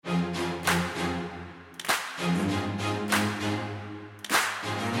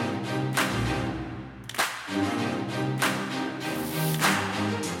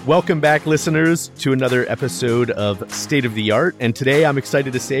Welcome back, listeners, to another episode of State of the Art. And today I'm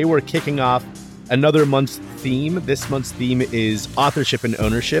excited to say we're kicking off another month's theme. This month's theme is authorship and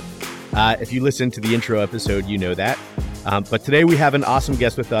ownership. If you listen to the intro episode, you know that. But today we have an awesome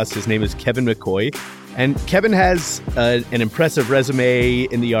guest with us. His name is Kevin McCoy. And Kevin has an impressive resume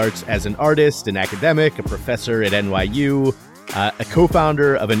in the arts as an artist, an academic, a professor at NYU, a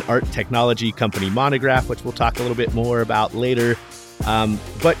co-founder of an art technology company, Monegraph, which we'll talk a little bit more about later.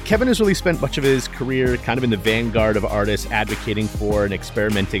 But Kevin has really spent much of his career kind of in the vanguard of artists advocating for and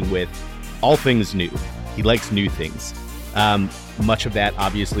experimenting with all things new. He likes new things. Much of that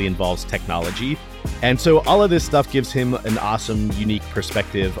obviously involves technology. And so all of this stuff gives him an awesome, unique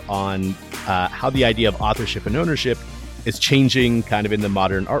perspective on how the idea of authorship and ownership is changing kind of in the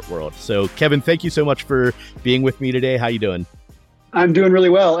modern art world. So Kevin, thank you so much for being with me today. How you doing? I'm doing really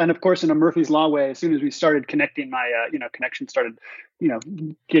well. And of course, in a Murphy's Law way, as soon as we started connecting, my connection started,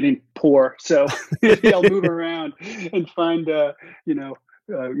 getting poor. So I'll move around and find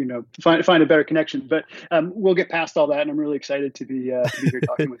find a better connection. But we'll get past all that, and I'm really excited to be here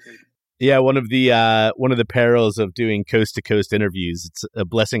talking with you. Yeah, one of the perils of doing coast to coast interviews. It's a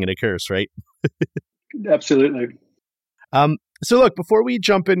blessing and a curse, right? Absolutely. So look, before we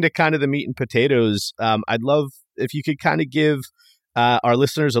jump into kind of the meat and potatoes, I'd love if you could kind of give our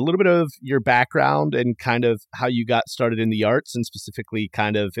listeners a little bit of your background and kind of how you got started in the arts and specifically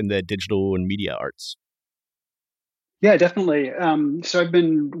kind of in the digital and media arts. Yeah, definitely. So I've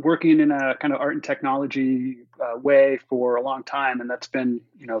been working in a kind of art and technology way for a long time, and that's been,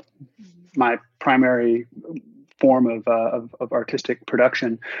 my primary form of artistic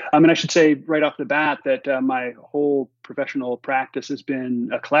production. And I should say right off the bat that my whole professional practice has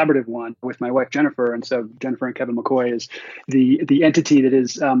been a collaborative one with my wife, Jennifer. And so Jennifer and Kevin McCoy is the entity that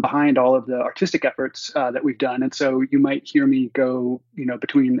is behind all of the artistic efforts that we've done. And so you might hear me go,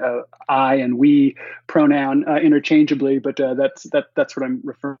 between I and we pronoun interchangeably, but that's what I'm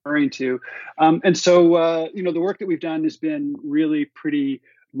referring to. And so, the work that we've done has been really pretty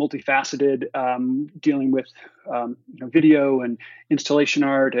multifaceted, dealing with video and installation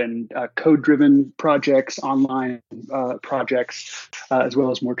art and code-driven projects, online projects, as well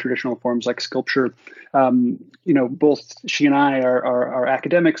as more traditional forms like sculpture. Both she and I are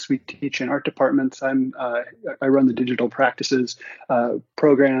academics. We teach in art departments. I run the digital practices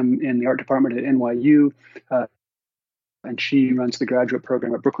program in the art department at NYU. And she runs the graduate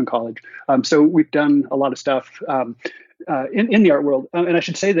program at Brooklyn College. So we've done a lot of stuff in the art world. And I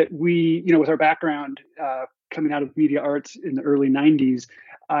should say that we, with our background coming out of media arts in the early 90s,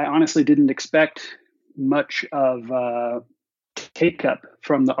 I honestly didn't expect much of take up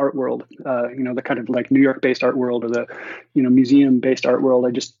from the art world, the kind of like New York-based art world or the, museum-based art world.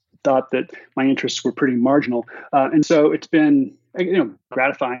 I just thought that my interests were pretty marginal. And so it's been,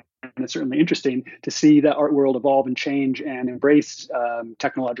 gratifying. And it's certainly interesting to see the art world evolve and change and embrace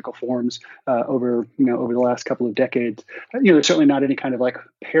technological forms over the last couple of decades. There's certainly not any kind of like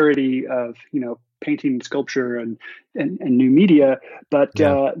parody of painting and sculpture and new media, but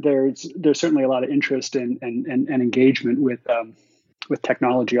there's certainly a lot of interest and engagement with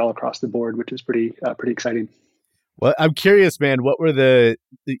technology all across the board, which is pretty exciting. Well, I'm curious, man, what were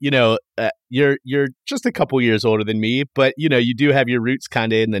you're just a couple years older than me, but, you do have your roots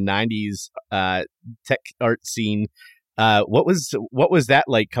kind of in the 90s tech art scene. What was that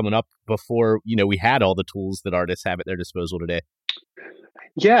like coming up before, we had all the tools that artists have at their disposal today?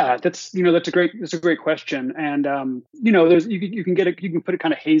 Yeah, that's a great question. And, you can put a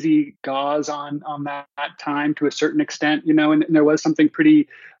kind of hazy gauze on that time to a certain extent, and there was something pretty,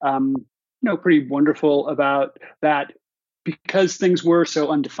 pretty wonderful about that because things were so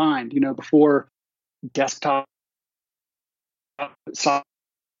undefined, before desktop software,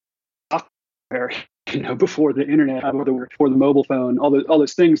 before the internet, before the mobile phone, all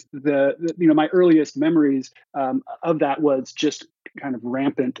those things. My earliest memories of that was just kind of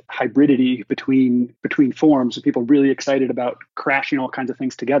rampant hybridity between forms, and people really excited about crashing all kinds of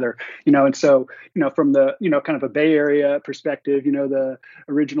things together. And so from the kind of a Bay Area perspective, the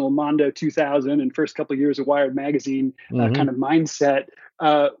original Mondo 2000 and first couple of years of Wired magazine kind of mindset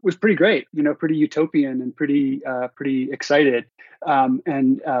was pretty great. Pretty utopian and pretty excited. So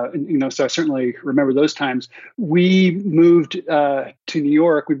I certainly remember those times. We moved to New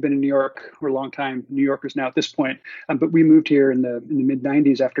York. We've been in New York. We're long-time New Yorkers now at this point, but we moved here in the mid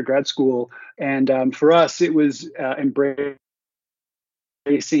 90s after grad school. And for us, it was embracing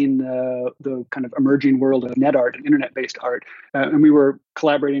embracing the kind of emerging world of net art and internet-based art. And we were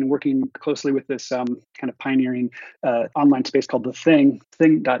collaborating and working closely with this kind of pioneering online space called The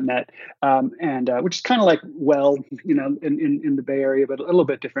Thing.net, and which is kind of like, well, in the Bay Area, but a little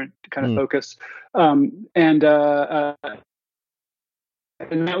bit different kind of Mm. focus. And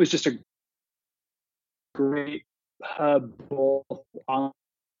that was just a great hub both online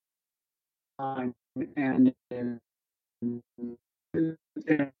and in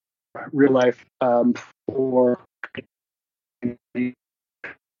real life for.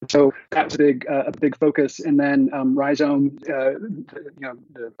 So that was a big focus. And then Rhizome,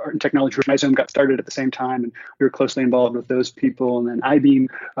 the art and technology for Rhizome got started at the same time, and we were closely involved with those people. And then iBeam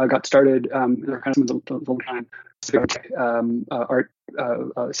got started. They're kind of some of the time art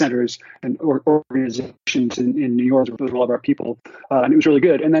centers and organizations in New York with all of our people, and it was really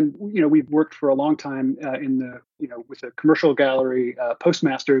good. And then we've worked for a long time with a commercial gallery,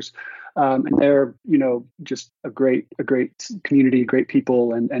 Postmasters, and they're just a great community, great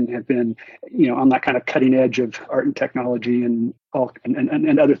people, and have been on that kind of cutting edge of art and technology and all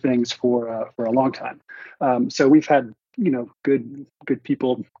and other things for a long time. So we've had good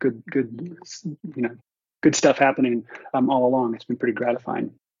people, good stuff happening all along. It's been pretty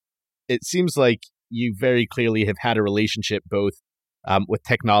gratifying. It seems like you very clearly have had a relationship both with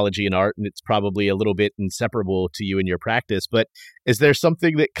technology and art, and it's probably a little bit inseparable to you in your practice. But is there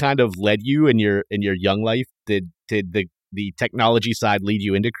something that kind of led you in your young life? Did the technology side lead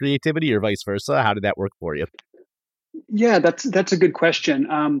you into creativity, or vice versa? How did that work for you? Yeah, that's a good question.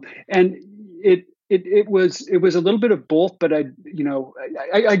 And it was a little bit of both, but I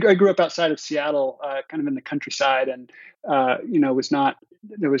grew up outside of Seattle, kind of in the countryside, and there was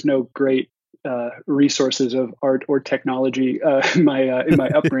no great resources of art or technology in my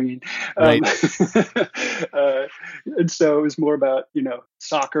upbringing. Right. And so it was more about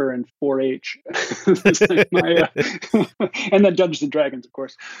soccer and 4-H, and then Dungeons and Dragons, of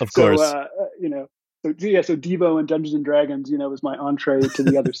course. Of course. So Devo and Dungeons and Dragons, was my entree to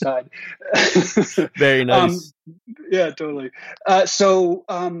the other side. Very nice. Yeah, totally.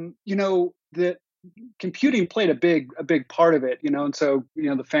 The computing played a big part of it, and so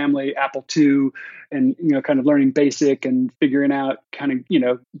the family Apple II, and kind of learning BASIC and figuring out kind of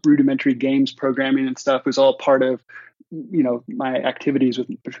rudimentary games programming and stuff was all part of my activities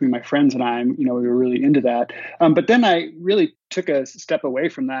between my friends and I. We were really into that. But then I really took a step away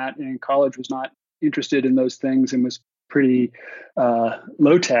from that, and in college was not interested in those things and was pretty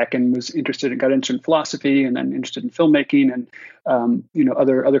low tech, and got interested in philosophy, and then interested in filmmaking and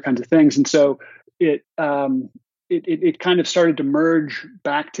other kinds of things. And so it kind of started to merge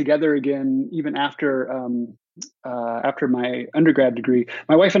back together again, even after my undergrad degree.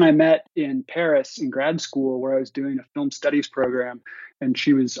 My wife and I met in Paris in grad school, where I was doing a film studies program, and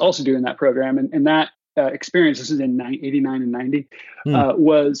she was also doing that program. And that experience, this is in 89 and 90,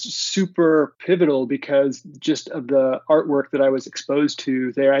 was super pivotal because just of the artwork that I was exposed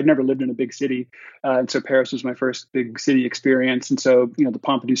to there. I'd never lived in a big city, and so Paris was my first big city experience. And so the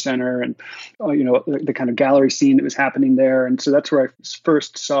Pompidou Center and the kind of gallery scene that was happening there, and so that's where I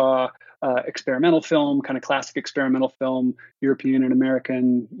first saw experimental film, kind of classic experimental film, European and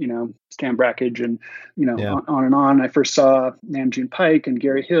American, Stan Brakhage, and on and on. I first saw Nam June Paik and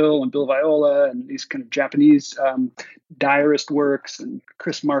Gary Hill and Bill Viola and these kind of Japanese diarist works, and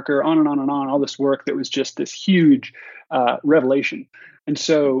Chris Marker, on and on and on. All this work that was just this huge revelation, and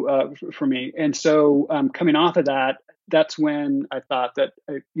so for me. And so coming off of that, that's when I thought that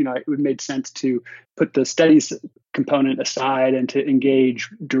it would make sense to put the studies component aside and to engage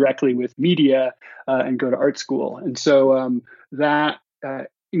directly with media and go to art school. And so in the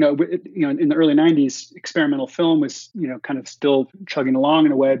early 90s, experimental film was kind of still chugging along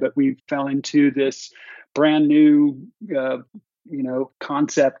in a way, but we fell into this brand new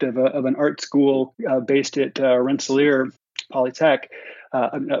concept of an art school based at Rensselaer Polytech,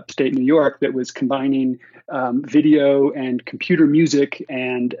 upstate New York, that was combining video and computer music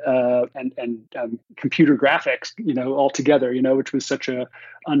and computer graphics, all together, which was such a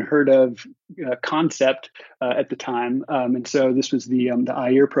unheard of concept at the time. And so this was the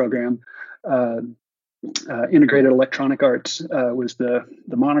IER program. Integrated Electronic Arts was the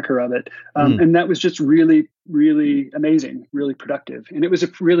moniker of it, and that was just really, really amazing, really productive. And it was a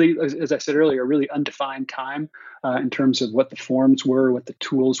really, as I said earlier, a really undefined time in terms of what the forms were, what the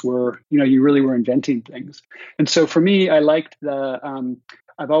tools were. You really were inventing things. And so for me, I liked the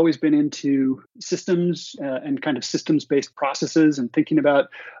I've always been into systems and kind of systems-based processes and thinking about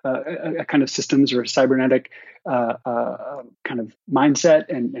a kind of systems or cybernetic kind of mindset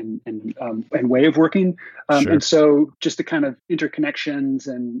and way of working. Sure. And so just the kind of interconnections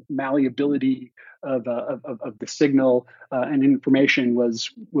and malleability of the signal and information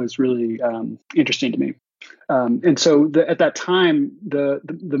was really interesting to me. And so at that time, the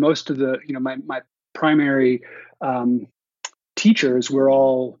most of the my primary teachers were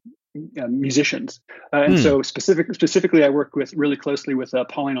all musicians, and so specifically, I worked with really closely with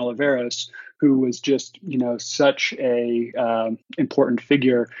Pauline Oliveros, who was just such a important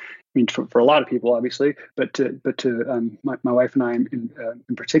figure. I mean, for a lot of people, obviously, but to my wife and I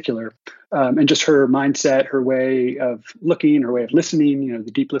in particular, and just her mindset, her way of looking, her way of listening,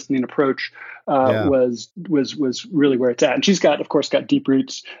 the deep listening approach was really where it's at. And she's of course, got deep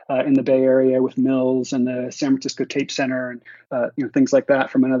roots in the Bay Area with Mills and the San Francisco Tape Center and things like that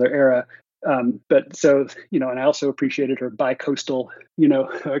from another era. But so, and I also appreciated her bi-coastal,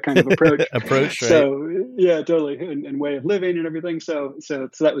 kind of approach. Approach, right? So yeah, totally. And way of living and everything. So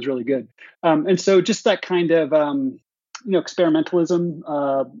that was really good. And so just that kind of, experimentalism,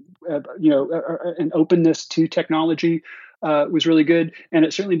 and openness to technology, was really good. And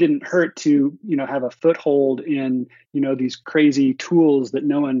it certainly didn't hurt to, have a foothold in, these crazy tools that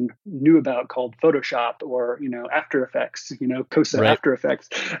no one knew about called Photoshop or, After Effects, COSA Right. After Effects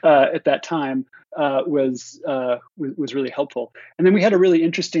at that time was really helpful. And then we had a really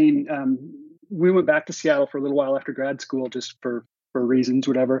interesting, we went back to Seattle for a little while after grad school, just for reasons,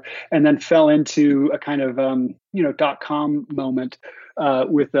 whatever, and then fell into a kind of, .com moment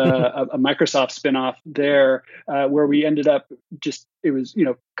with a Microsoft spinoff there, where we ended up it was,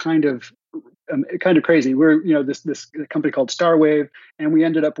 kind of crazy. We're, this company called Starwave, and we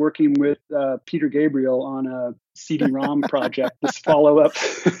ended up working with Peter Gabriel on a CD-ROM project, this follow-up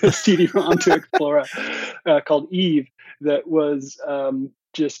CD-ROM to Explora called Eve, that was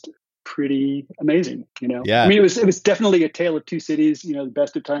just pretty amazing. Yeah. I mean, it was definitely a tale of two cities, the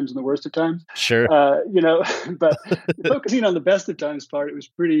best of times and the worst of times. Sure. But focusing on the best of times part, it was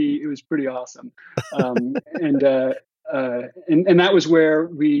pretty awesome. And that was where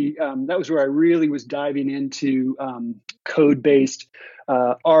I really was diving into code-based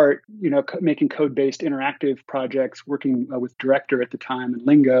art, making code-based interactive projects, working with Director at the time and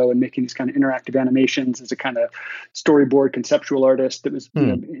Lingo, and making these kind of interactive animations as a kind of storyboard conceptual artist that was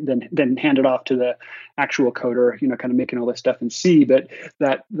then handed off to the actual coder, kind of making all this stuff in C. But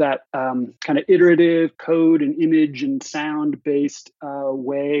that kind of iterative code and image and sound based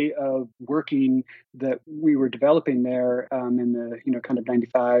way of working that we were developing there in the kind of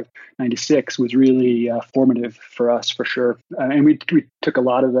 95, 96 was really formative for us, for sure. And we took a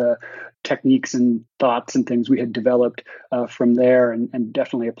lot of the techniques and thoughts and things we had developed from there and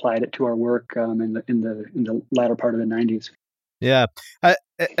definitely applied it to our work in the latter part of the 90s. Yeah. And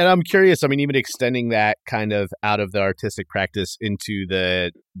I'm curious, I mean, even extending that kind of out of the artistic practice into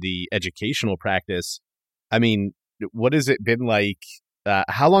the educational practice, I mean, what has it been like?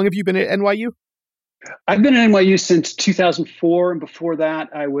 How long have you been at NYU? I've been at NYU since 2004, and before that,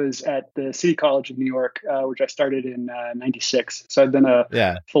 I was at the City College of New York, which I started in '96. So I've been a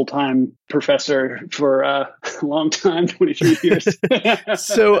full-time professor for a long time, 23 years.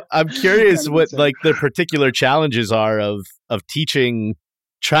 So I'm curious what like the particular challenges are of teaching,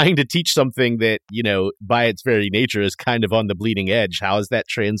 trying to teach something that by its very nature is kind of on the bleeding edge. How is that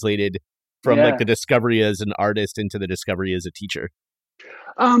translated from like the discovery as an artist into the discovery as a teacher?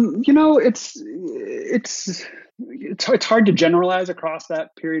 It's hard to generalize across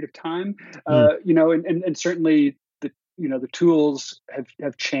that period of time, and certainly the tools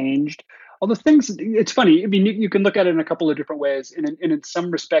have changed. Although it's funny. I mean, you can look at it in a couple of different ways, and in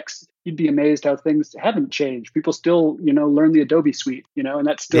some respects, you'd be amazed how things haven't changed. People still, learn the Adobe suite, and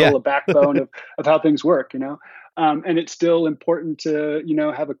that's still a backbone of how things work, and it's still important to,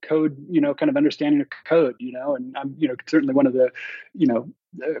 have a code, kind of understanding of code, and I'm, certainly one of the,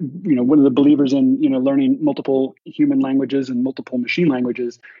 one of the believers in, learning multiple human languages and multiple machine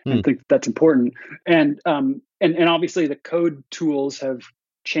languages, and think that's important. And obviously the code tools have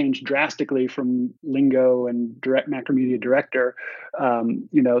changed drastically from Lingo and Macromedia Director,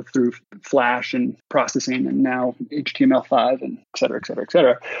 through Flash and processing, and now HTML5 and et cetera, et cetera, et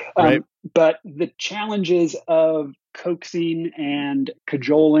cetera. Right. But the challenges of coaxing and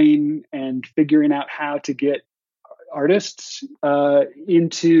cajoling and figuring out how to get artists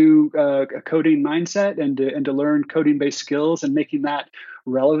into a coding mindset and to learn coding-based skills and making that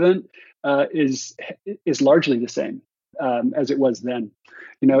relevant is largely the same. as it was then.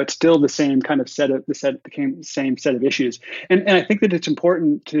 It's still the same kind of same set of issues. And I think that it's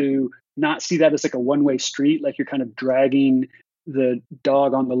important to not see that as like a one-way street, like you're kind of dragging the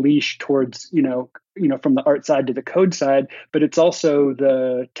dog on the leash towards, from the art side to the code side, but it's also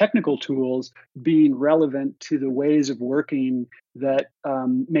the technical tools being relevant to the ways of working that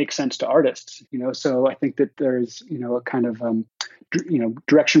make sense to artists. So I think that there's, a kind of,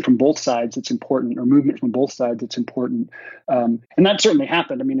 direction from both sides that's important, or movement from both sides that's important. And that certainly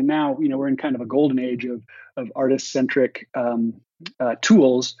happened. I mean, and now, we're in kind of a golden age of artist-centric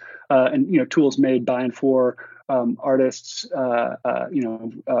tools, and, tools made by and for artists,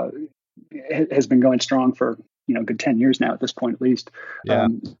 has been going strong for, a good 10 years now at this point, at least. Yeah.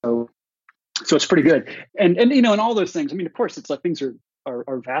 So it's pretty good. And and all those things, I mean, of course, it's like things are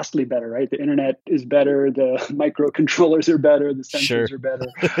vastly better, right? The internet is better, the microcontrollers are better, the sensors are better,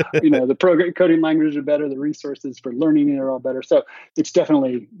 the program coding languages are better, the resources for learning it are all better. So it's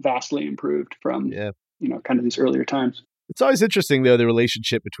definitely vastly improved from, kind of these earlier times. It's always interesting, though, the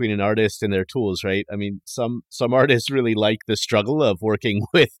relationship between an artist and their tools, right? I mean, some artists really like the struggle of working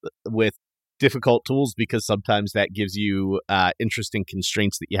with difficult tools, because sometimes that gives you interesting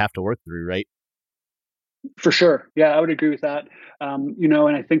constraints that you have to work through, right? For sure. Yeah, I would agree with that. And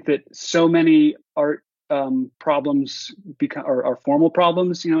I think that so many art problems are formal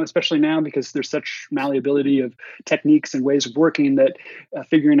problems, especially now, because there's such malleability of techniques and ways of working, that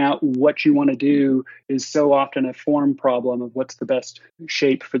figuring out what you want to do is so often a form problem of what's the best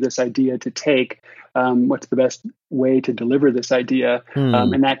shape for this idea to take, what's the best way to deliver this idea,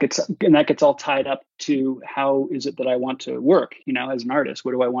 and that gets all tied up to how is it that I want to work, as an artist.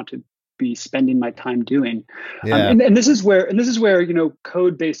 What do I want to be spending my time doing? And this is where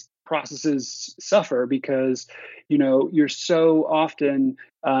code-based processes suffer, because you're so often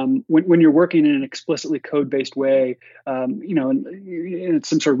when you're working in an explicitly code-based way, and it's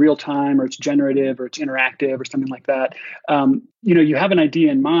some sort of real time, or it's generative, or it's interactive, or something like that. You have an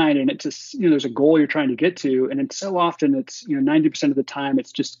idea in mind, and it's just there's a goal you're trying to get to, and it's so often it's 90% of the time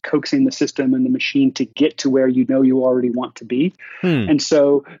it's just coaxing the system and the machine to get to where you already want to be. And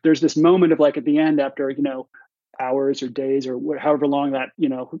so there's this moment of like at the end, after hours or days or however long that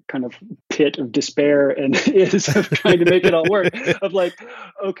kind of pit of despair and is of trying to make it all work, of like,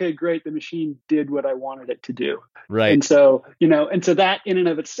 okay, great, the machine did what I wanted it to do, right? And so that in and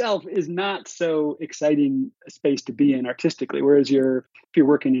of itself is not so exciting a space to be in artistically. Whereas if you're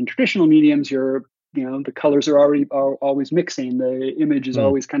working in traditional mediums, the colors are always mixing, the image is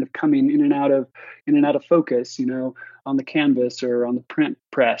always kind of coming in and out of focus, on the canvas or on the print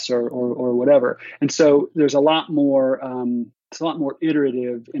press or whatever. And so there's a lot more it's a lot more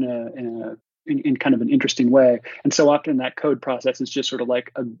iterative in kind of an interesting way. And so often that code process is just sort of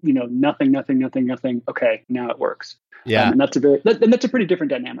like nothing. Okay, now it works. And that's a pretty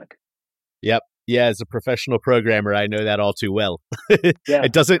different dynamic. Yep. Yeah, as a professional programmer, I know that all too well.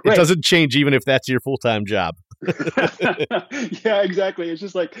 It doesn't change even if that's your full-time job. Yeah, exactly. It's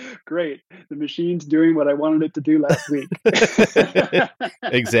just like, great, the machine's doing what I wanted it to do last week.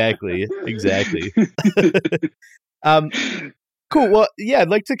 Exactly. Cool. Well, yeah, I'd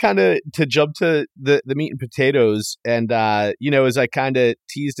like to kind of jump to the meat and potatoes. And, as I kind of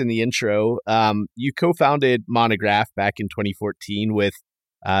teased in the intro, you co-founded Monegraph back in 2014 with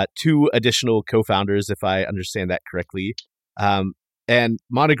two additional co-founders, if I understand that correctly. And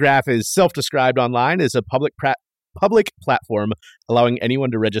Monegraph is self-described online as a public platform allowing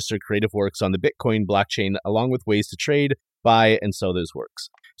anyone to register creative works on the Bitcoin blockchain, along with ways to trade, buy, and sell those works.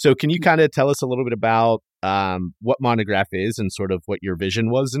 So can you kind of tell us a little bit about what Monegraph is and sort of what your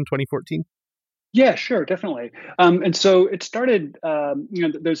vision was in 2014? Yeah, sure, definitely. And so it started,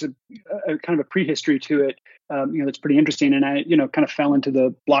 there's a kind of a prehistory to it, that's pretty interesting. And I, kind of fell into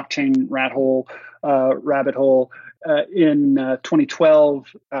the blockchain rabbit hole in 2012,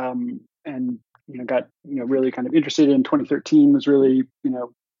 and, got, really kind of interested in 2013, was really,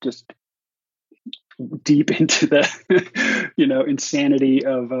 just deep into the, insanity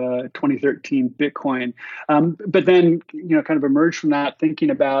of 2013 Bitcoin. But then, kind of emerged from that thinking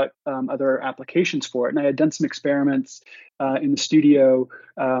about other applications for it. And I had done some experiments in the studio,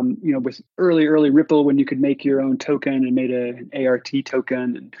 with early Ripple, when you could make your own token, and made an ART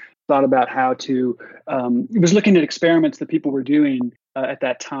token, and thought about how to, was looking at experiments that people were doing at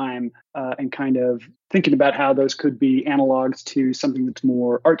that time, and kind of thinking about how those could be analogs to something that's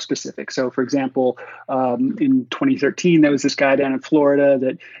more art specific. So, for example, in 2013, there was this guy down in Florida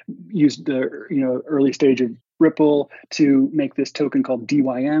that used the early stage of Ripple to make this token called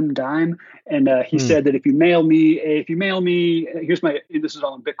DYM Dime. And he Hmm. said that if you mail me, this is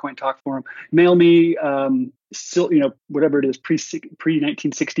all in Bitcoin talk form, mail me, whatever it is, pre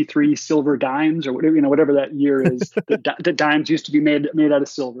 1963 silver dimes or whatever, whatever that year is, the dimes used to be made out of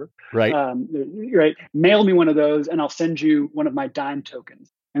silver. Right. Right. Mail me one of those and I'll send you one of my dime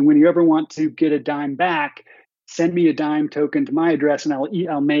tokens. And when you ever want to get a dime back, send me a dime token to my address and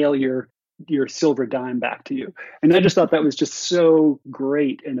I'll mail your silver dime back to you. And I just thought that was just so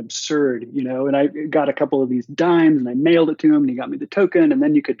great and absurd, and I got a couple of these dimes and I mailed it to him and he got me the token. And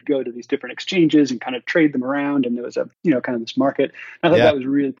then you could go to these different exchanges and kind of trade them around. And there was a, kind of this market. I thought that was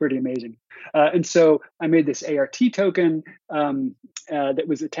really pretty amazing. And so I made this ART token that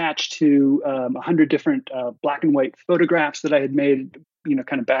was attached to 100 different black and white photographs that I had made,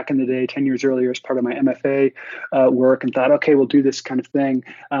 kind of back in the day, 10 years earlier as part of my MFA work, and thought, okay, we'll do this kind of thing.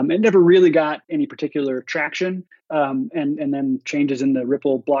 It never really got any particular traction. And then changes in the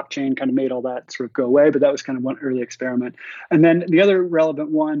Ripple blockchain kind of made all that sort of go away. But that was kind of one early experiment. And then the other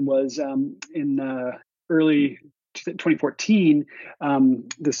relevant one was in early 2014,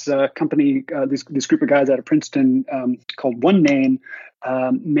 this company, this group of guys out of Princeton called OneName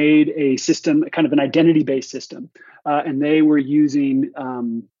made a system, kind of an identity-based system, and they were using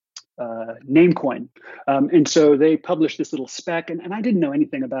Namecoin. And so they published this little spec, and I didn't know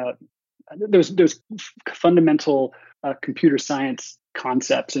anything about. There's fundamental computer science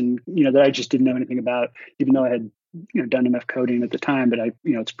concepts, and that I just didn't know anything about, even though I had done enough coding at the time, but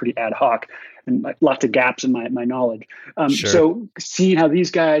it's pretty ad hoc and lots of gaps in my knowledge. Sure. So seeing how these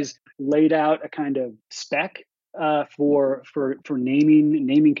guys laid out a kind of spec for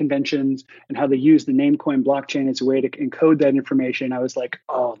naming conventions and how they use the Namecoin blockchain as a way to encode that information, I was like,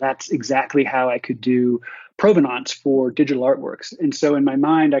 oh, that's exactly how I could do provenance for digital artworks. And so in my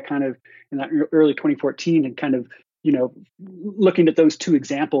mind, I kind of, in that early 2014, had kind of, looking at those two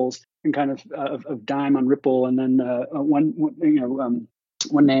examples and kind of Dime on Ripple and then one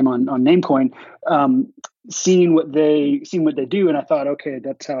name on Namecoin, seeing what they do, and I thought, okay,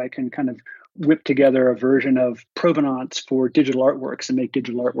 that's how I can kind of whip together a version of provenance for digital artworks and make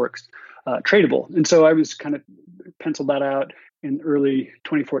digital artworks tradable. And so I was kind of penciled that out in early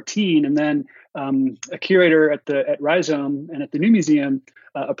 2014, and then a curator at Rhizome and at the New Museum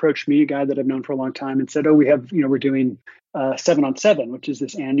approached me, a guy that I've known for a long time, and said, "Oh, we're doing 7-on-7, which is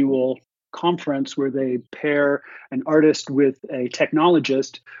this annual conference where they pair an artist with a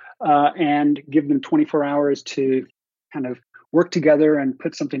technologist and give them 24 hours to kind of work together and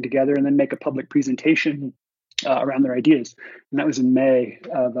put something together and then make a public presentation around their ideas." And that was in May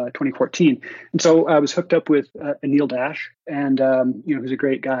of 2014. And so I was hooked up with Anil Dash, and who's a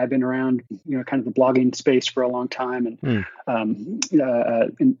great guy. I've been around, kind of the blogging space for a long time, and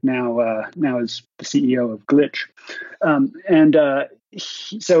now is the CEO of Glitch.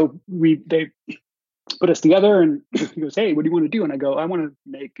 So they put us together, and he goes, "Hey, what do you want to do?" And I go, "I want to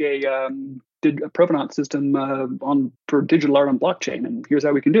make a provenance system for digital art on blockchain, and here's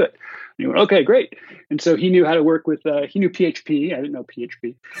how we can do it." And he went, "Okay, great." And so he knew how to work with. He knew PHP. I didn't know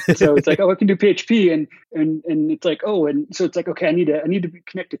PHP, so it's like, "Oh, I can do PHP," and it's like, "Oh," and so it's like, "Okay, I need to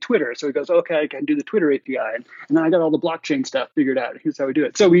connect to Twitter." So he goes, "Okay, I can do the Twitter API," and then I got all the blockchain stuff figured out. Here's how we do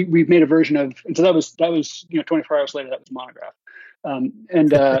it. So we've made a version of, and so that was 24 hours later, that was Monegraph.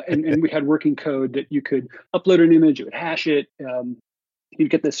 And we had working code that you could upload an image, it would hash it. You'd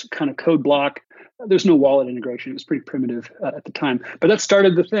get this kind of code block. There's no wallet integration. It was pretty primitive at the time, but that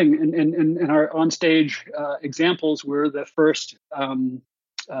started the thing. And our onstage examples were the first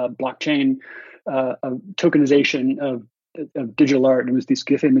blockchain tokenization of digital art. And it was these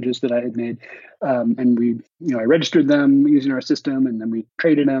GIF images that I had made, and I registered them using our system, and then we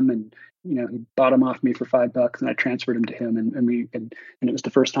traded them, and he bought them off me for $5, and I transferred them to him, and it was the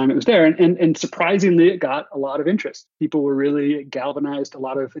first time it was there, and surprisingly, it got a lot of interest. People were really galvanized, a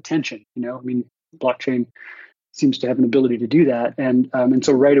lot of attention. Blockchain seems to have an ability to do that, and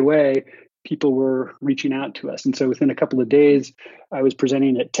so right away, people were reaching out to us, and so within a couple of days, I was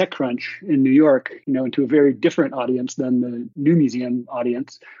presenting at TechCrunch in New York, to a very different audience than the New Museum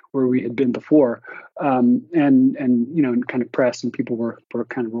audience where we had been before, and kind of press, and people were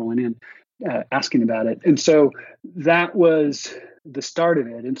kind of rolling in, asking about it, and so that was the start of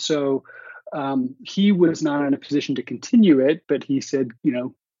it. And so he was not in a position to continue it, but he said,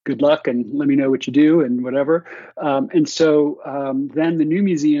 good luck and let me know what you do and whatever. And so then the New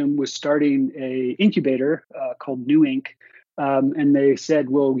Museum was starting a incubator called New Inc. And they said,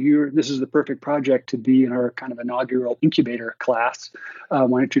 well, this is the perfect project to be in our kind of inaugural incubator class.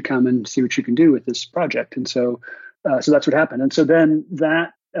 Why don't you come and see what you can do with this project? And so that's what happened. And so then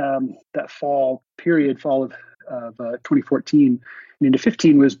that fall of 2014 and into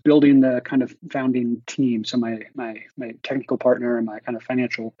 15 was building the kind of founding team. So my technical partner and my kind of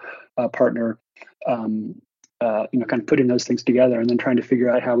financial partner, kind of putting those things together and then trying to figure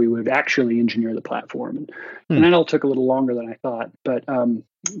out how we would actually engineer the platform. And that all took a little longer than I thought, but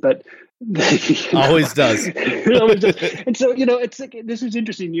always does. It always does. And so, it's like, this is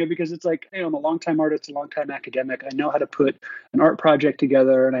interesting, because it's like, I'm a longtime artist, a longtime academic. I know how to put an art project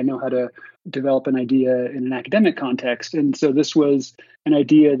together, and I know how to develop an idea in an academic context. And so this was an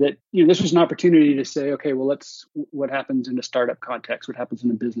idea that, this was an opportunity to say, okay, well, what happens in a startup context? What happens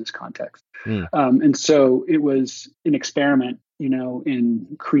in a business context? And so it was an experiment, in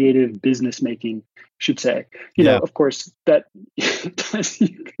creative business making, I should say. Of course, that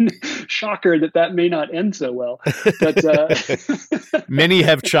shocker that may not end so well. But many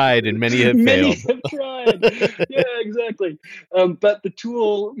have tried and many have failed. Many have tried. Yeah, exactly. But the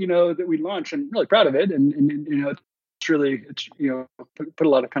tool, that we launched, I'm really proud of it, and it's really put a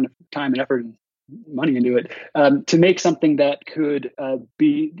lot of kind of time and effort and money into it to make something that could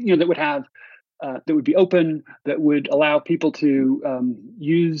be, that would be open, that would allow people to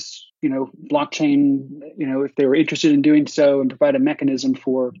use, blockchain, if they were interested in doing so, and provide a mechanism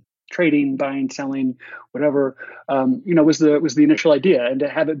for trading, buying, selling, whatever, was the initial idea, and to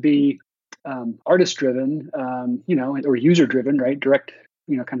have it be artist driven, or user driven, right? Direct,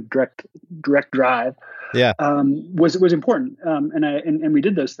 kind of direct drive. Yeah. Was important. And we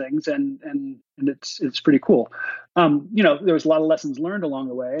did those things, and it's pretty cool. There was a lot of lessons learned along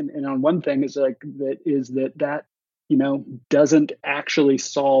the way. And on one thing is that doesn't actually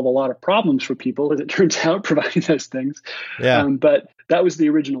solve a lot of problems for people, as it turns out, providing those things. Yeah. But that was the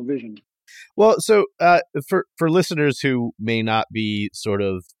original vision. Well, so for listeners who may not be sort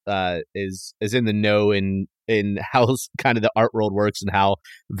of is in the know in how kind of the art world works and how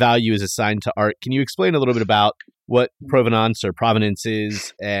value is assigned to art, can you explain a little bit about what provenance or provenance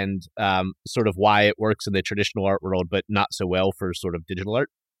is, and sort of why it works in the traditional art world, but not so well for sort of digital art?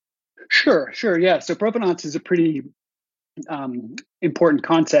 Sure. Yeah. So provenance is a pretty important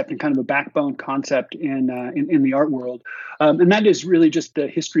concept and kind of a backbone concept in the art world, and that is really just the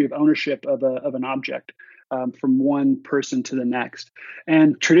history of ownership of an object from one person to the next.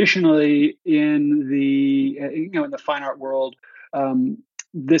 And traditionally, in the in the fine art world,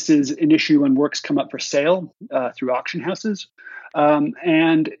 this is an issue when works come up for sale through auction houses,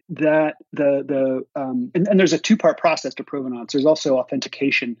 and that and there's a two-part process to provenance. There's also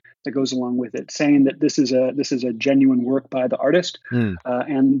authentication that goes along with it, saying that this is a genuine work by the artist,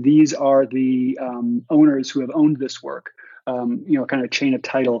 and these are the owners who have owned this work. Kind of chain of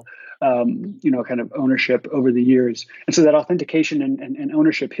title, kind of ownership over the years. And so that authentication and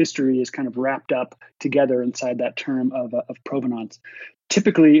ownership history is kind of wrapped up together inside that term of provenance.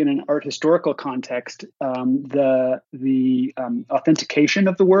 Typically, in an art historical context, the authentication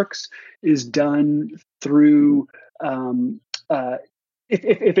of the works is done through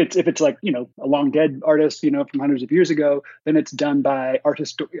if it's like a long dead artist from hundreds of years ago, then it's done by art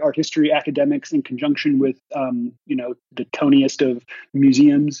history academics in conjunction with the toniest of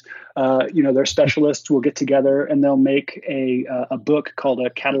museums. Their specialists will get together and they'll make a book called a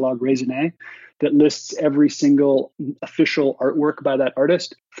catalogue raisonné that lists every single official artwork by that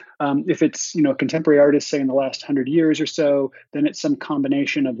artist. If it's contemporary artists, say in the last 100 years or so, then it's some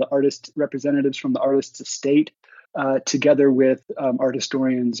combination of the artist representatives from the artist's estate, together with art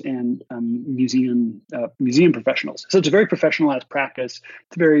historians and museum professionals. So it's a very professionalized practice.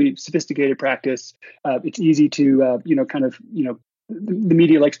 It's a very sophisticated practice. It's easy to the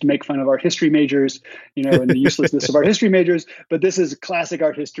media likes to make fun of art history majors, and the uselessness of art history majors. But this is classic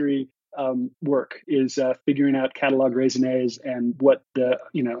art history work, is figuring out catalogue raisonnés and what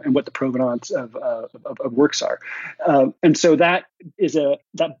the provenance of works are, and so that is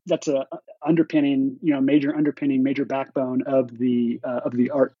that's a underpinning, major backbone of the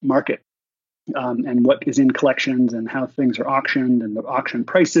art market. And what is in collections and how things are auctioned and the auction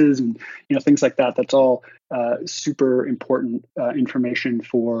prices and things like that. That's all super important information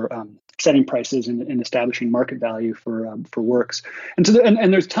for setting prices and establishing market value for works. And so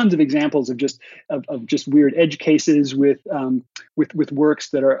and there's tons of examples of just weird edge cases with works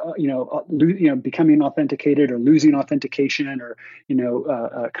that are becoming authenticated or losing authentication, or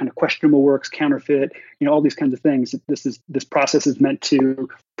kind of questionable works, counterfeit, all these kinds of things. This process is meant to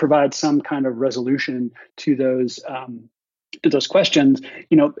provide some kind of resolution to those questions.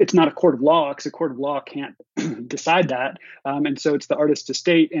 It's not a court of law, because a court of law can't decide that. And so it's the artist's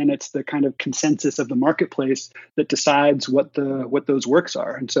estate, and it's the kind of consensus of the marketplace that decides what those works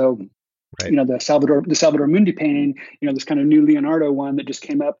are. And so, right. The Salvador Mundi painting, this kind of new Leonardo one that just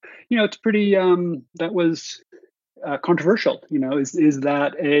came up, it's pretty, that was controversial. Is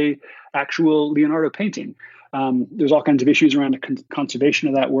that a actual Leonardo painting? There's all kinds of issues around the conservation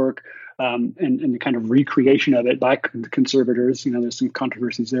of that work, and the kind of recreation of it by conservators. There's some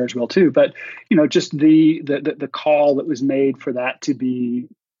controversies there as well too. But just the call that was made for that to be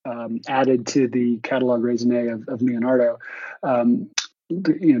added to the catalog raisonné of Leonardo.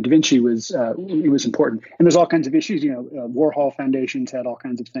 Da Vinci was it was important, and there's all kinds of issues. Warhol foundations had all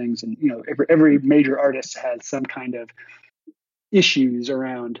kinds of things, and every major artist has some kind of issues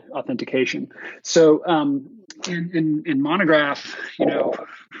around authentication. So in Monegraph,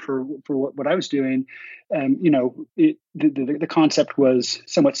 for what I was doing, the concept was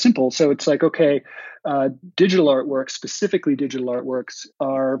somewhat simple. So it's like, okay, digital artworks, specifically digital artworks,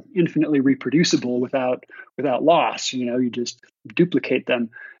 are infinitely reproducible without loss. You just duplicate them,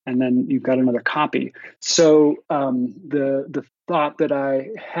 and then you've got another copy. So the thought that I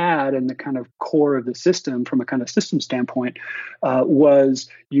had, and the kind of core of the system from a kind of system standpoint, was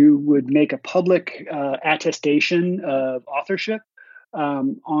you would make a public attestation of authorship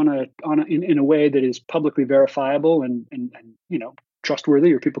in a way that is publicly verifiable and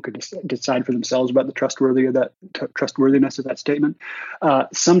trustworthy, or people could decide for themselves about the trustworthiness of that statement.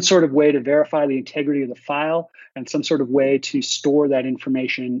 Some sort of way to verify the integrity of the file, and some sort of way to store that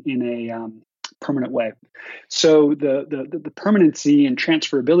information in a permanent way. So the permanency and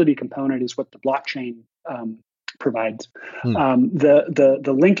transferability component is what the blockchain provides.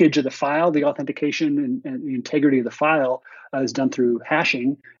 The linkage of the file, the authentication and the integrity of the file is done through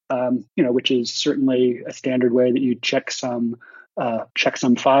hashing, which is certainly a standard way that you check some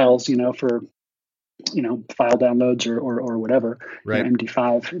files, for file downloads or whatever. Right.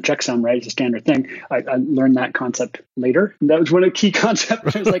 MD5 checksum, right? It's a standard thing. I learned that concept later. That was one of the key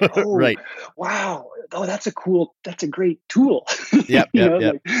concepts. I was like, oh, right. Wow. Oh, that's a great tool. Yep.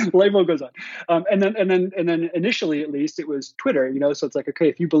 Like, light bulb goes on. And then initially, at least, it was Twitter, so it's like, okay,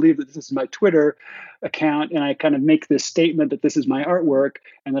 if you believe that this is my Twitter account, and I kind of make this statement that this is my artwork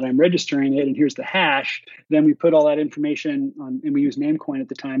and that I'm registering it, and here's the hash, then we put all that information on, and we used Namecoin at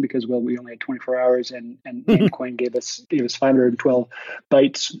the time because, well, we only had 24 hours, and Namecoin gave us 512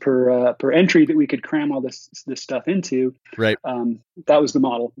 bytes per entry that we could cram all this stuff into. Right. That was the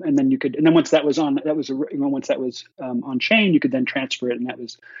model, and then once that was on chain, you could then transfer it, and that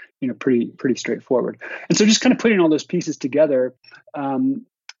was pretty straightforward. And so just kind of putting all those pieces together,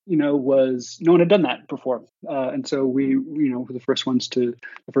 was, no one had done that before, and so we were the first ones to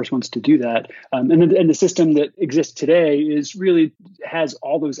do that. And the system that exists today has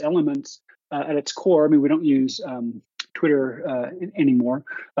all those elements at its core. I mean, we don't use Twitter anymore,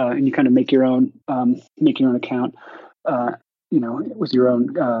 and you kind of make your own account, with your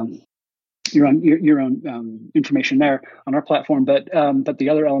own information there on our platform, but the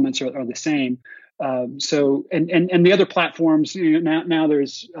other elements are the same. So the other platforms, now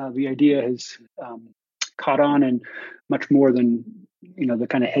there's the idea has caught on, and much more than the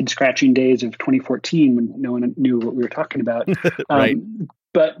kind of head scratching days of 2014 when no one knew what we were talking about. Right.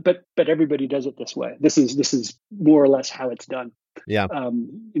 But everybody does it this way. This is more or less how it's done. Yeah.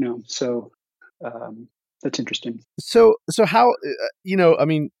 So that's interesting. So how I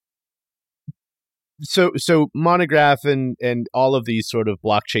mean. So Monegraph and all of these sort of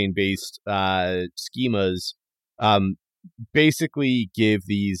blockchain based schemas basically give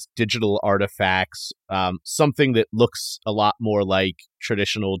these digital artifacts something that looks a lot more like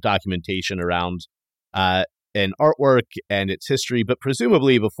traditional documentation around an artwork and its history. But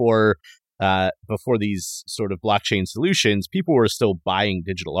presumably before these sort of blockchain solutions, people were still buying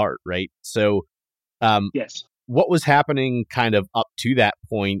digital art, right? So yes, what was happening kind of up to that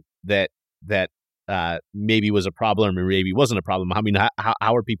point that maybe was a problem or maybe wasn't a problem? I mean, how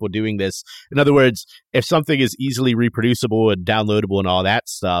are people doing this? In other words, if something is easily reproducible and downloadable and all that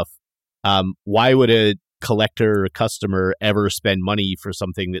stuff, why would a collector or customer ever spend money for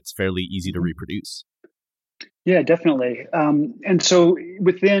something that's fairly easy to reproduce? Yeah, definitely. And so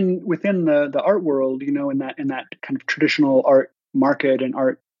within the art world, in that kind of traditional art market and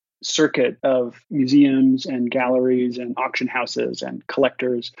art circuit of museums and galleries and auction houses and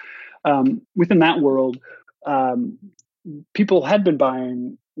collectors, within that world, people had been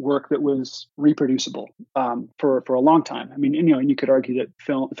buying work that was reproducible for a long time. I mean, and you could argue that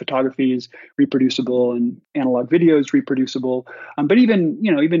photography is reproducible and analog video is reproducible. But even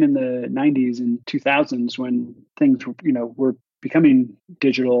in the 90s and 2000s, when things were becoming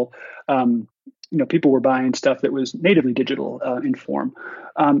digital, people were buying stuff that was natively digital in form.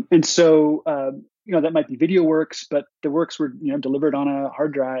 And so that might be video works, but the works were, delivered on a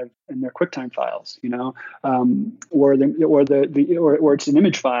hard drive and they're QuickTime files, or it's an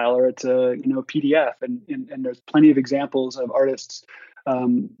image file, or it's a, PDF. And there's plenty of examples of artists,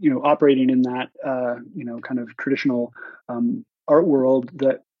 operating in that, kind of traditional art world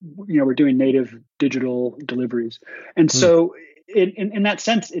that, we're doing native digital deliveries. And so in that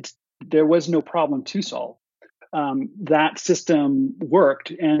sense, there was no problem to solve. That system worked,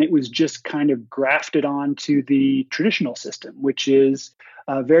 and it was just kind of grafted onto the traditional system, which is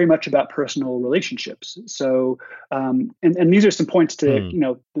very much about personal relationships. So, and these are some points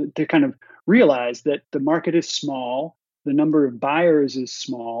to to kind of realize that the market is small, the number of buyers is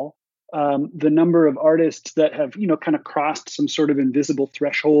small, the number of artists that have kind of crossed some sort of invisible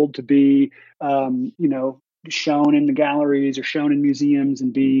threshold to be shown in the galleries or shown in museums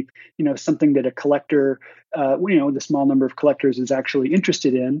and be something that a collector, the small number of collectors is actually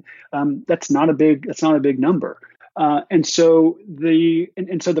interested in. That's not a big number. And so the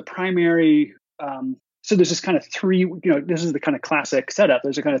primary, so there's this kind of this is the kind of classic setup.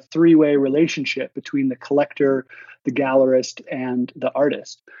 There's a kind of three-way relationship between the collector, the gallerist, and the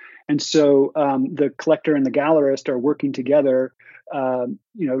artist. And so the collector and the gallerist are working together,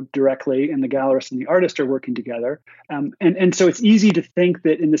 directly, and the gallerist and the artist are working together. And so it's easy to think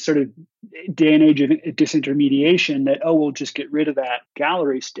that in this sort of day and age of disintermediation that, we'll just get rid of that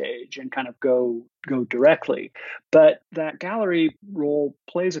gallery stage and kind of go directly. But that gallery role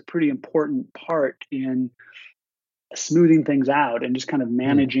plays a pretty important part in smoothing things out and just kind of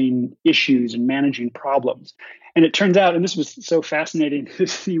managing issues and managing problems. And it turns out, and this was so fascinating to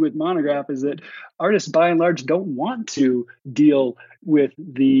see with Monegraph, is that artists by and large don't want to deal with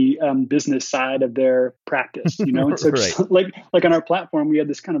the business side of their practice, And so just like on our platform, we had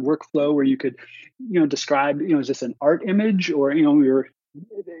this kind of workflow where you could, describe, is this an art image, or, we were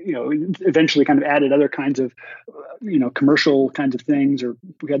eventually kind of added other kinds of, commercial kinds of things, or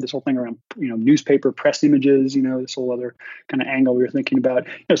we had this whole thing around, newspaper press images, this whole other kind of angle we were thinking about.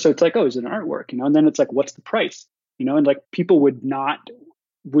 So it's like, is it an artwork, and then it's like, what's the price, and like people would not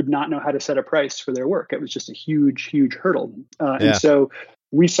know how to set a price for their work. It was just a huge hurdle. And so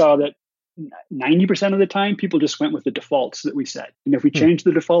we saw that 90% of the time, people just went with the defaults that we set. And if we changed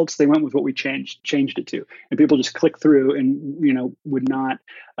the defaults, they went with what we changed it to. And people just click through and, would not,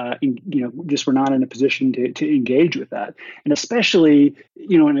 just were not in a position to engage with that. And especially,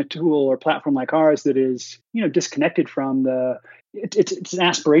 in a tool or platform like ours that is, disconnected from it's an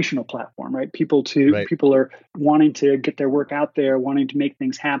aspirational platform, right? People are wanting to get their work out there, wanting to make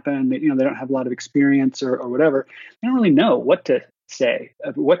things happen. They don't have a lot of experience or whatever. They don't really know what to say,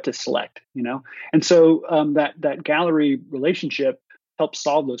 what to select, and so that gallery relationship helps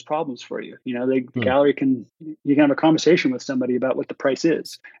solve those problems for you. The gallery you can have a conversation with somebody about what the price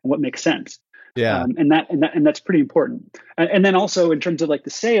is and what makes sense. And that's pretty important. And then also in terms of like the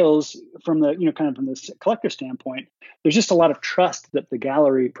sales from the kind of from the collector standpoint, there's just a lot of trust that the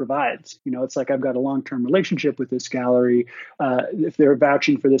gallery provides. It's like, I've got a long-term relationship with this gallery. If they're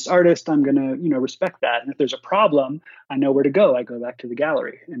vouching for this artist, I'm going to respect that. And if there's a problem, I know where to go. I go back to the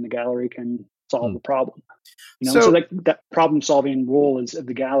gallery, and the gallery can solve the problem. So that problem-solving role is of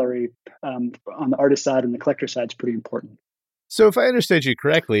the gallery on the artist side and the collector side is pretty important. So if I understand you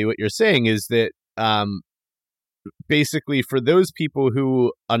correctly, what you're saying is that basically for those people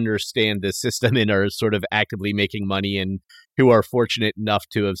who understand the system and are sort of actively making money and who are fortunate enough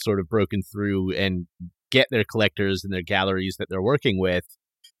to have sort of broken through and get their collectors and their galleries that they're working with,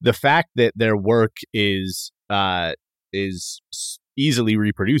 the fact that their work is easily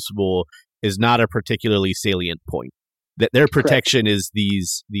reproducible is not a particularly salient point. That their protection is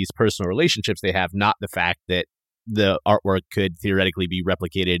these personal relationships they have, not the fact that the artwork could theoretically be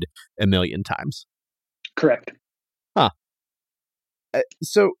replicated a million times. Correct.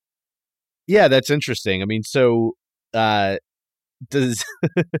 So, yeah, that's interesting. I mean, so does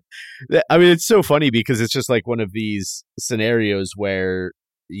I mean, it's so funny because it's just like one of these scenarios where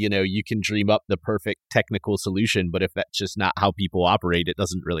you can dream up the perfect technical solution, but if that's just not how people operate, it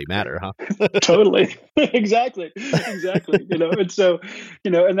doesn't really matter, huh? Totally. Exactly. And so,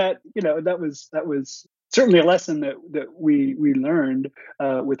 and that was certainly a lesson that we learned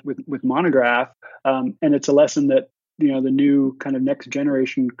with Monegraph, and it's a lesson that the new kind of next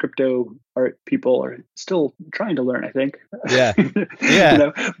generation crypto art people are still trying to learn, I think. Yeah. And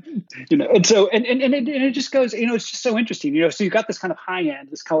so and it just goes, it's just so interesting, so you've got this kind of high end,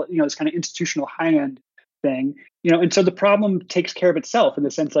 this kind of institutional high end thing, and so the problem takes care of itself in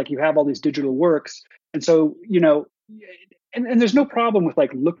the sense like you have all these digital works, and so and there's no problem with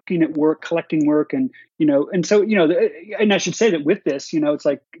like looking at work, collecting work, and so and I should say that with this, it's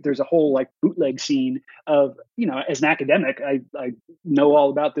like there's a whole like bootleg scene of, as an academic, I know all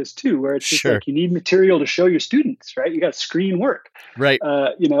about this too, where it's just Sure. like you need material to show your students, right? You got to screen work, Right.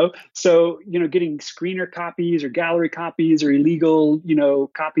 So getting screener copies or gallery copies or illegal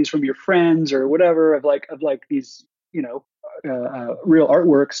copies from your friends or whatever of like these real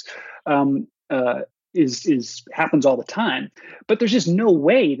artworks. Is happens all the time, but there's just no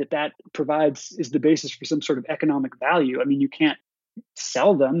way that is the basis for some sort of economic value. I mean, you can't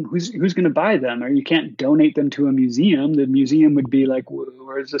sell them. Who's going to buy them? Or you can't donate them to a museum. The museum would be like,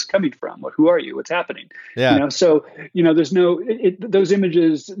 where is this coming from? Who are you? What's happening? Yeah. So there's no those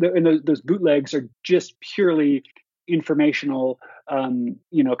images and those bootlegs are just purely informational, kind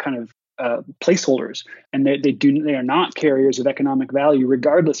of placeholders, and they are not carriers of economic value,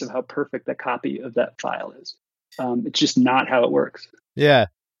 regardless of how perfect the copy of that file is. It's just not how it works. Yeah.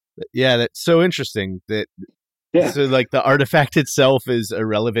 That's so interesting. So like the artifact itself is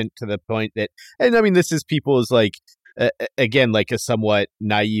irrelevant to the point that, and I mean, this is people's like, again, like a somewhat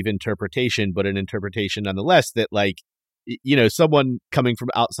naive interpretation, but an interpretation nonetheless that like, someone coming from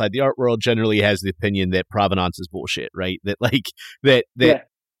outside the art world generally has the opinion that provenance is bullshit, right? That like that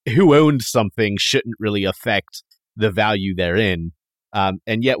who owned something shouldn't really affect the value therein.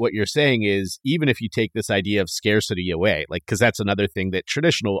 And yet what you're saying is, even if you take this idea of scarcity away, like, because that's another thing that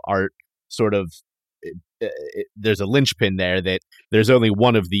traditional art sort of, there's a linchpin there that there's only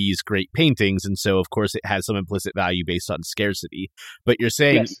one of these great paintings. And so, of course, it has some implicit value based on scarcity. But you're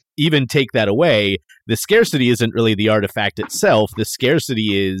saying, even take that away, the scarcity isn't really the artifact itself. The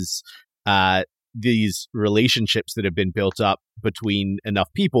scarcity is these relationships that have been built up between enough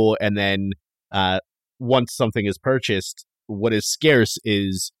people. And then once something is purchased, what is scarce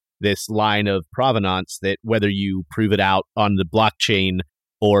is this line of provenance that whether you prove it out on the blockchain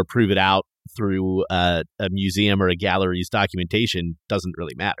or prove it out through a museum or a gallery's documentation doesn't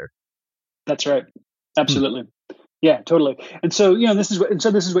really matter. That's right. Absolutely. Yeah, totally. And so, this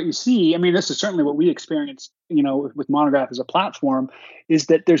is what you see. I mean, this is certainly what we experienced, with Monegraph as a platform, is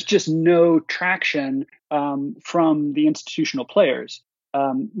that there's just no traction from the institutional players.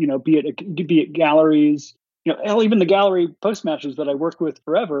 Be it galleries, even the gallery postmasters that I worked with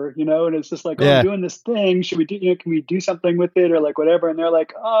forever, and it's just like, I'm doing this thing. Should we do, can we do something with it or like whatever? And they're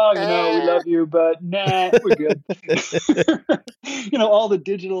like, we love you, but nah, we're good. All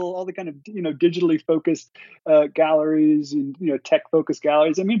the kind of, digitally focused galleries and, tech focused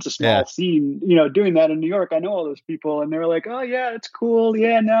galleries. I mean, it's a small scene, doing that in New York. I know all those people and they're like, oh yeah, it's cool.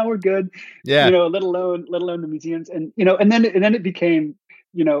 Yeah, no, we're good. Yeah. Let alone the museums. And, and then it became,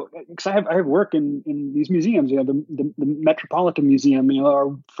 because I have work in these museums, the Metropolitan Museum,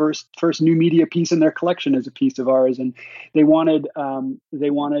 our first new media piece in their collection is a piece of ours, and they wanted and it's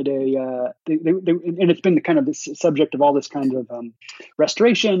been the kind of the subject of all this kind of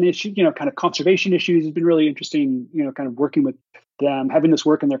restoration issue, kind of conservation issues. It's been really interesting, kind of working with them, having this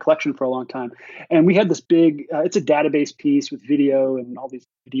work in their collection for a long time. And we had this big, it's a database piece with video and all these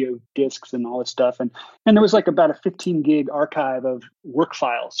video discs and all this stuff. And there was like about a 15 gig archive of work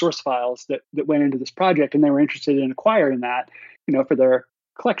files, source files that went into this project. And they were interested in acquiring that, for their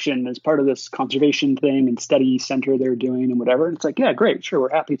collection as part of this conservation thing and study center they're doing and whatever. And it's like, yeah, great. Sure. We're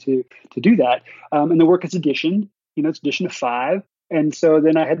happy to do that. And the work is editioned, it's edition of 5. And so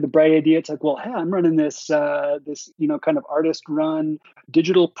then I had the bright idea. It's like, well, hey, I'm running this kind of artist-run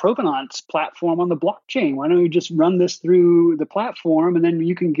digital provenance platform on the blockchain. Why don't you just run this through the platform, and then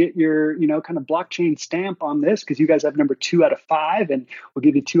you can get your kind of blockchain stamp on this because you guys have number 2 out of 5, and we'll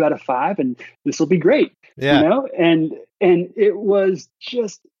give you 2 out of 5, and this will be great. Yeah. And it was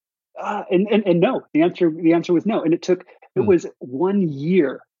just and no. The answer was no, and it was 1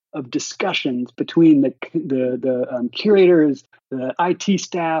 year of discussions between the curators, the IT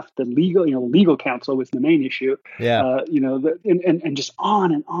staff, the legal counsel was the main issue. Yeah. And just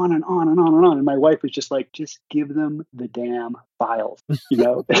on and on and on and on and on. And my wife was just like, just give them the damn files,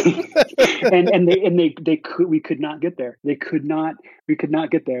 and we could not get there. We could not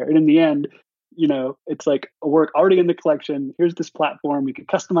get there. And in the end, it's like a work already in the collection. Here's this platform. We can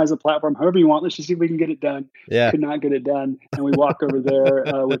customize the platform however you want. Let's just see if we can get it done. Yeah. Could not get it done. And we walk over there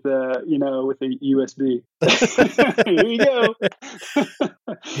with a USB. Here you go.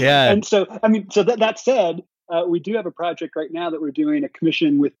 Yeah. And so, that said, we do have a project right now that we're doing a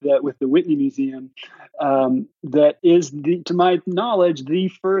commission with the Whitney Museum that is, to my knowledge, the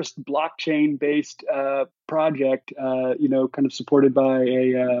first blockchain-based project, kind of supported by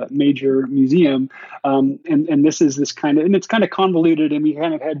a major museum. And this is this kind of, and it's kind of convoluted, and we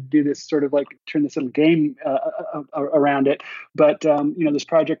kind of had to do this sort of like turn this little game around it. But this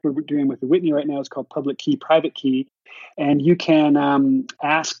project we're doing with the Whitney right now is called Public Key, Private Key, and you can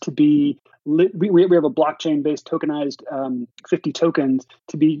ask to be. We have a blockchain-based tokenized 50 tokens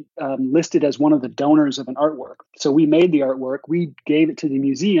to be listed as one of the donors of an artwork. So we made the artwork, we gave it to the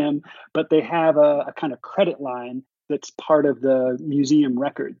museum, but they have a kind of credit line that's part of the museum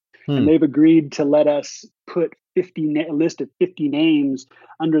record. And they've agreed to let us put a list of 50 names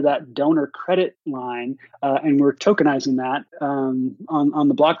under that donor credit line, and we're tokenizing that on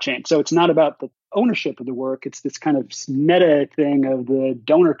the blockchain. So it's not about the ownership of the work. It's this kind of meta thing of the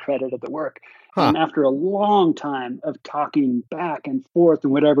donor credit of the work. And after a long time of talking back and forth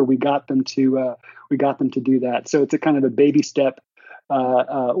and whatever, we got them to do that. So it's a kind of a baby step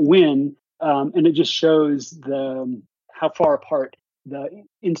win, and it just shows how far apart the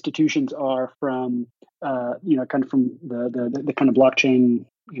institutions are from kind of from the kind of blockchain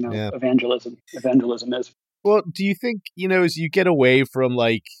evangelism is. Well, do you think, as you get away from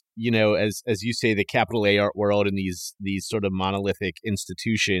like, as you say, the capital A art world and these sort of monolithic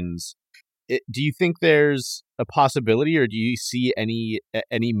institutions, do you think there's a possibility, or do you see any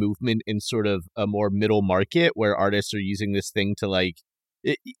movement in sort of a more middle market where artists are using this thing to like,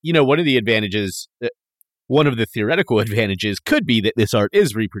 one of the advantages, one of the theoretical advantages could be that this art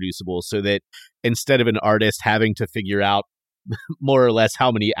is reproducible, so that instead of an artist having to figure out more or less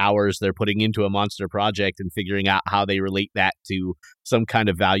how many hours they're putting into a monster project and figuring out how they relate that to some kind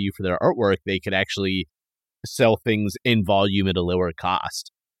of value for their artwork, they could actually sell things in volume at a lower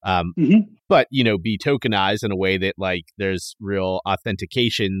cost. But, be tokenized in a way that like there's real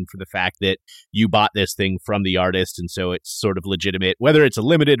authentication for the fact that you bought this thing from the artist. And so it's sort of legitimate, whether it's a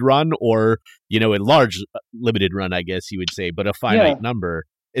limited run or, a large limited run, I guess you would say, but a finite number.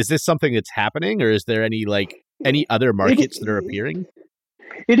 Is this something that's happening, or is there any other markets that are appearing?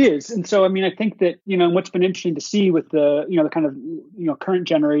 It is. And so, I mean, I think that, what's been interesting to see with the, the kind of, current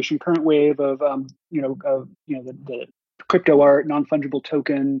generation, current wave of, the crypto art, non-fungible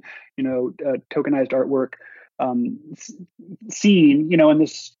token, tokenized artwork scene, and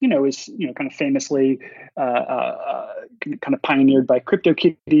this, is, kind of famously kind of pioneered by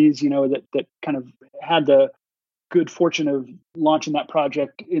CryptoKitties, that kind of had the good fortune of launching that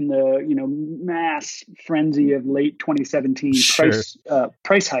project in the mass frenzy of late 2017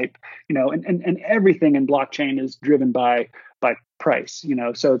 price hype, and everything in blockchain is driven by price,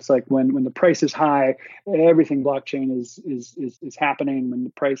 so it's like when the price is high, everything blockchain is happening. When the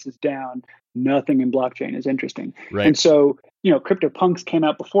price is down, nothing in blockchain is interesting. Right. And so CryptoPunks came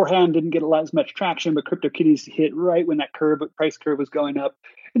out beforehand, didn't get as much traction, but CryptoKitties hit right when that price curve was going up.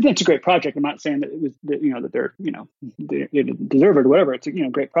 And it's a great project. I'm not saying that it was that they're they deserve it or whatever. It's a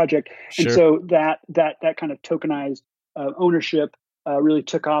great project. Sure. And so that kind of tokenized ownership really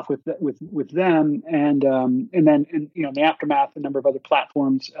took off with them, and then in the aftermath, a number of other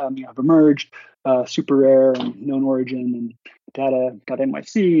platforms have emerged, Super Rare and Known Origin and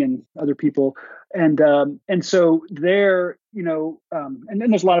Data.nyc and other people, and so there and then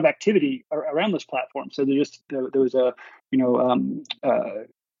there's a lot of activity around this platform. So there was a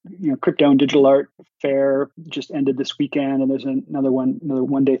crypto and digital art fair just ended this weekend, and there's another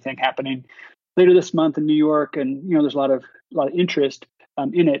one day thing happening later this month in New York, and there's a lot of interest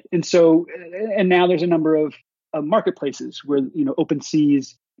in it, and so now there's a number of marketplaces where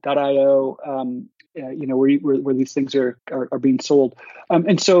OpenSeas.io, where these things are being sold,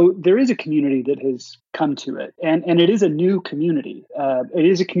 and so there is a community that has come to it, and it is a new community. It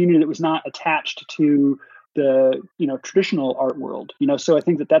is a community that was not attached to the traditional art world. So I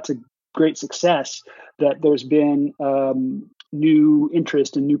think that's a great success, that there's been new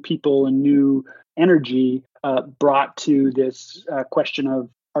interest and new people and new energy brought to this question of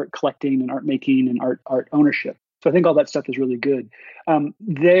art collecting and art making and art ownership. So I think all that stuff is really good.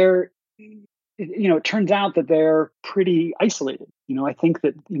 It turns out that they're pretty isolated. I think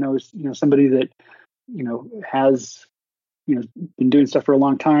that somebody that has been doing stuff for a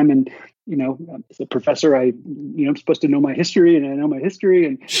long time, and as a professor, I'm supposed to know my history, and I know my history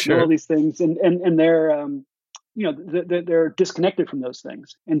and Sure. know all these things, and they're they're disconnected from those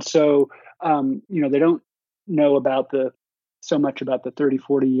things, and so they don't know so much about the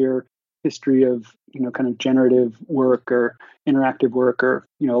 30-40 year history of kind of generative work or interactive work or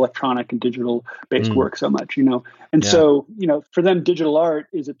electronic and digital based work so much, and so for them, digital art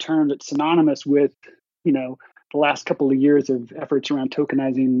is a term that's synonymous with the last couple of years of efforts around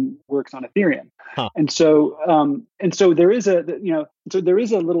tokenizing works on Ethereum. Huh. And so there is a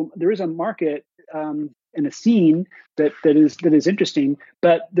market and a scene that is interesting,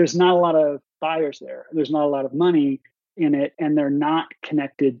 but there's not a lot of buyers there. There's not a lot of money in it, and they're not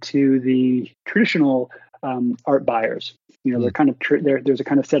connected to the traditional art buyers. They're kind of there's a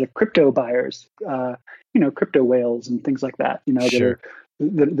kind of set of crypto buyers, crypto whales and things like that. Sure.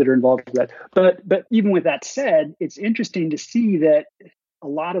 that are involved with that. But even with that said, it's interesting to see that a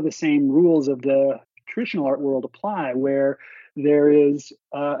lot of the same rules of the traditional art world apply, where there is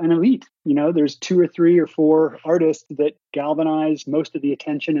an elite. There's 2 or 3 or 4 artists that galvanize most of the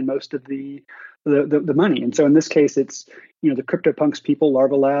attention and most of the money. And so in this case, it's the CryptoPunks people,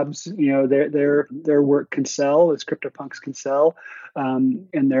 Larva Labs. Their work can sell as CryptoPunks can sell, and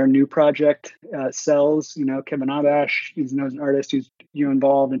their new project sells. Kevin Abash is an artist who's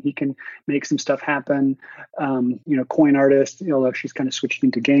involved, and he can make some stuff happen. Coin artist, although she's kind of switched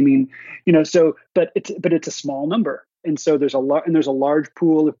into gaming. But it's a small number. And so there's a large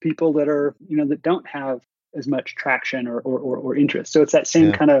pool of people that are, that don't have as much traction or interest. So it's that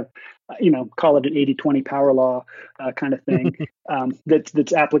same kind of, call it an 80-20 power law kind of thing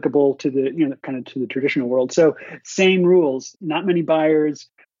that's applicable to the, kind of to the traditional world. So same rules, not many buyers,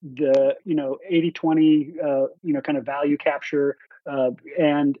 the, 80-20, kind of value capture,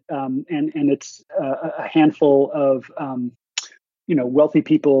 and it's a handful of, wealthy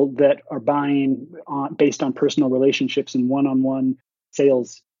people that are buying based on personal relationships and one-on-one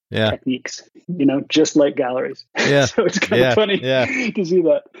sales techniques, just like galleries. Yeah. So it's kind of funny to see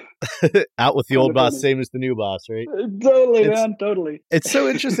that. Out with the old boss, same as the new boss, right? Totally, man. Totally. It's so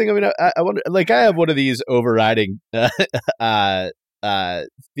interesting. I mean, I wonder, like, I have one of these overriding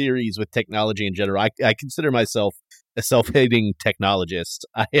theories with technology in general. I consider myself a self-hating technologist.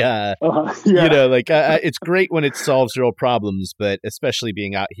 It's great when it solves real problems, but especially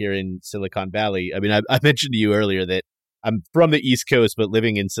being out here in Silicon Valley. I mean, I mentioned to you earlier that I'm from the East Coast, but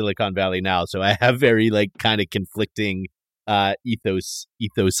living in Silicon Valley now. So I have very kind of conflicting ethosi,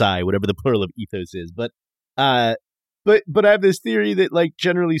 whatever the plural of ethos is. But I have this theory that,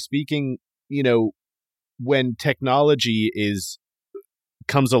 generally speaking, when technology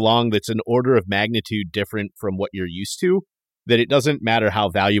comes along that's an order of magnitude different from what you're used to, that it doesn't matter how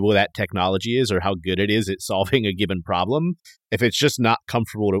valuable that technology is or how good it is at solving a given problem. If it's just not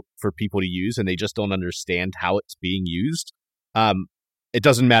comfortable for people to use and they just don't understand how it's being used, it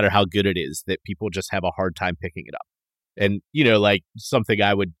doesn't matter how good it is, that people just have a hard time picking it up. And, something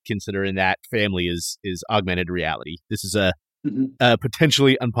I would consider in that family is augmented reality. This is a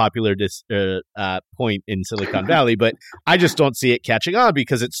potentially unpopular point in Silicon Valley, but I just don't see it catching on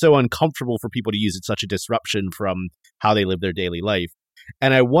because it's so uncomfortable for people to use. It's such a disruption from how they live their daily life.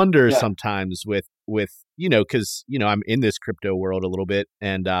 And I wonder sometimes with because I'm in this crypto world a little bit,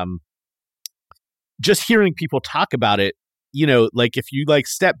 and just hearing people talk about it, if you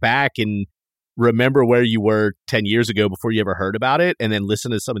step back and remember where you were 10 years ago before you ever heard about it, and then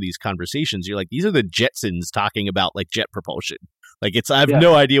listen to some of these conversations, you're like, these are the Jetsons talking about jet propulsion. I have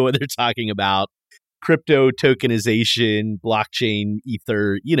no idea what they're talking about. Crypto tokenization, blockchain,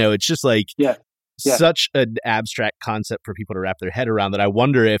 ether, it's just such an abstract concept for people to wrap their head around that I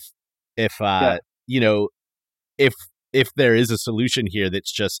wonder if there is a solution here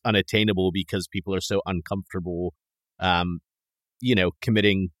that's just unattainable because people are so uncomfortable,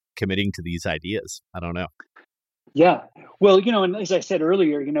 committing to these ideas. I don't know. Yeah. Well, and as I said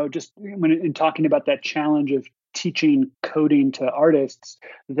earlier, just when in talking about that challenge of teaching coding to artists,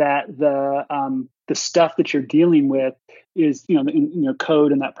 that the stuff that you're dealing with is,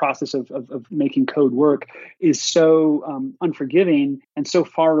 code and that process of making code work is so unforgiving and so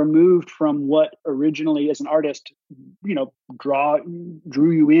far removed from what originally as an artist,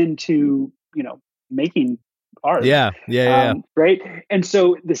 drew you into, making art. Yeah. Right. And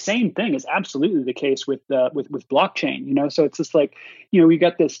so the same thing is absolutely the case with blockchain, so it's just we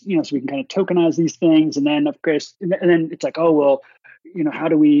got this, so we can kind of tokenize these things. And then of course, and then it's oh, well, how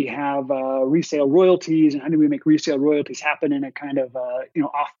do we have resale royalties, and how do we make resale royalties happen in a kind of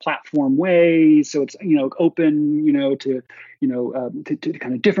off-platform way? So it's open to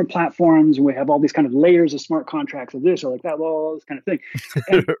kind of different platforms, and we have all these kind of layers of smart contracts of this or like that, all this kind of thing,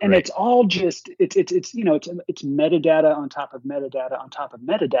 and it's all just it's metadata on top of metadata on top of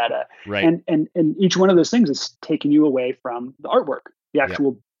metadata, right? And each one of those things is taking you away from the artwork, the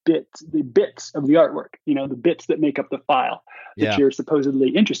actual the bits of the artwork, the bits that make up the file that you're supposedly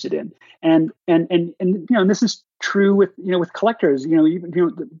interested in. And this is true with collectors, even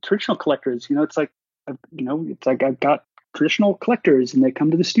the traditional collectors, it's like I've got traditional collectors, and they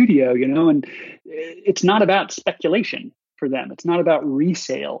come to the studio, and it's not about speculation for them. It's not about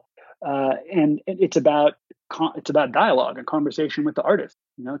resale, and it's about dialogue and conversation with the artist.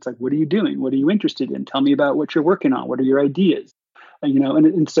 It's like, what are you doing? What are you interested in? Tell me about what you're working on. What are your ideas?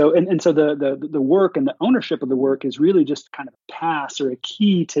 And so the work and the ownership of the work is really just kind of a pass or a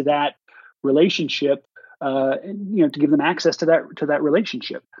key to that relationship, to give them access to that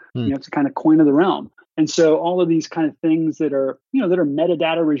relationship. It's a kind of coin of the realm. And so all of these kind of things that are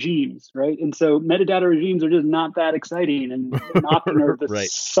metadata regimes, right? And so metadata regimes are just not that exciting, and often are the Right.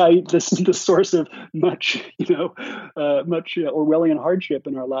 site, the source of much Orwellian hardship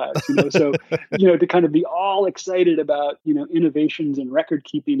in our lives. So to kind of be all excited about innovations in record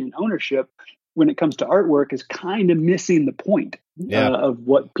keeping and ownership when it comes to artwork is kind of missing the point of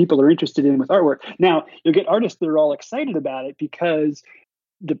what people are interested in with artwork. Now, you'll get artists that are all excited about it because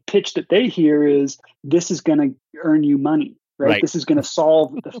the pitch that they hear is, this is going to earn you money, right? This is going to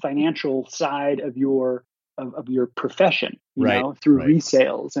solve the financial side of your profession, through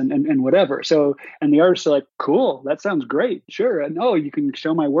resales and whatever. So, and the artists are like, cool, that sounds great. Sure. And you can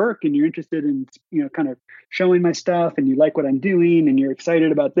show my work, and you're interested in, kind of showing my stuff, and you like what I'm doing, and you're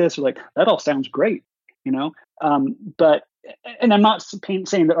excited about this. Or like, that all sounds great, but, and I'm not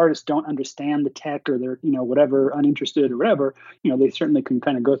saying that artists don't understand the tech, or they're, whatever, uninterested or whatever. They certainly can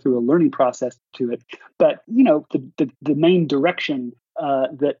kind of go through a learning process to it. But, the main direction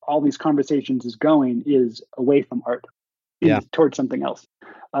that all these conversations is going is away from art, towards something else.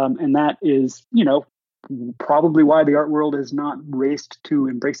 And that is, probably why the art world has not raced to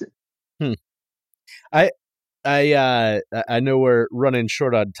embrace it. I know we're running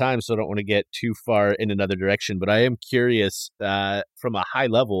short on time, so I don't want to get too far in another direction, but I am curious, from a high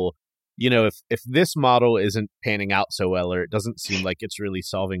level, if this model isn't panning out so well, or it doesn't seem like it's really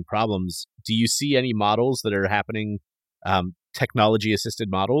solving problems, do you see any models that are happening, technology assisted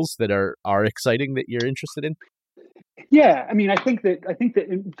models that are exciting that you're interested in? Yeah, I mean, I think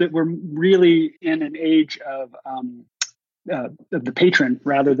that we're really in an age of the patron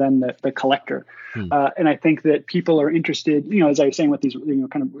rather than the collector. And I think that people are interested, as I was saying, with these,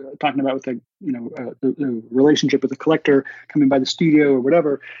 kind of talking about with the relationship with the collector coming by the studio or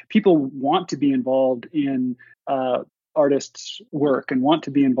whatever. People want to be involved in artists' work, and want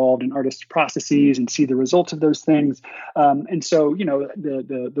to be involved in artists' processes and see the results of those things. And so,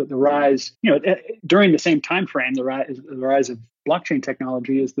 the rise, during the same time frame, the rise of blockchain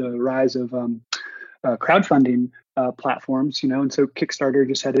technology is the rise of crowdfunding platforms, and so Kickstarter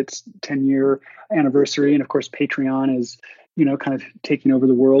just had its 10-year anniversary, and of course Patreon is, kind of taking over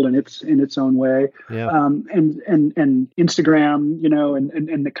the world in its own way. And Instagram,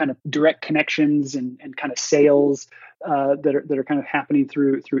 and the kind of direct connections and kind of sales that are kind of happening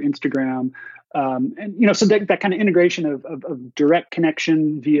through Instagram. And so that kind of integration of direct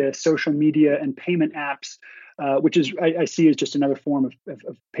connection via social media and payment apps, which is I see as just another form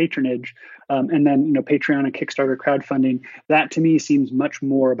of patronage. And then Patreon and Kickstarter crowdfunding, that to me seems much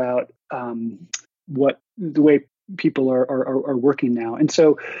more about what the way people are working now. And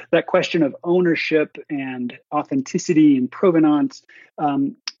so that question of ownership and authenticity and provenance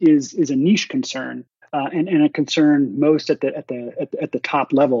is a niche concern. And a concern most at the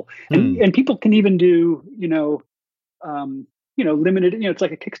top level, and people can even do limited. It's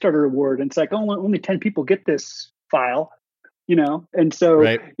like a Kickstarter award, and it's like only 10 people get this file, and so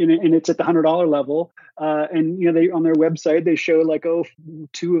and it's at the $100 level, and they on their website they show like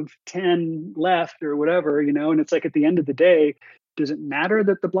 2 of 10 left or whatever, and it's like at the end of the day, does it matter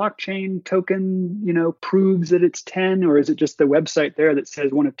that the blockchain token, proves that it's 10, or is it just the website there that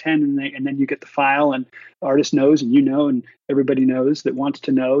says 1 of 10, and then you get the file, and the artist knows, and and everybody knows that wants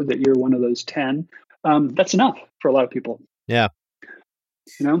to know that you're one of those 10. That's enough for a lot of people. Yeah.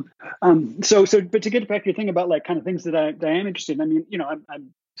 But to get back to your thing about like kind of things that I am interested in, I mean,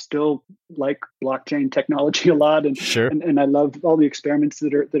 I'm still like blockchain technology a lot, and sure. and I love all the experiments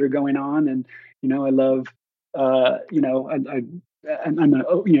that are going on, and I love I'm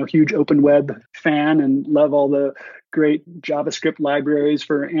a huge open web fan, and love all the great JavaScript libraries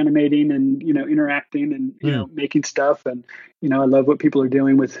for animating and interacting and making stuff, and I love what people are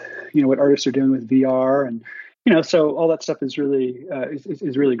doing with what artists are doing with VR, and so all that stuff is really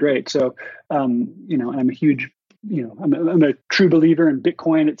is really great. So I'm a huge I'm a true believer in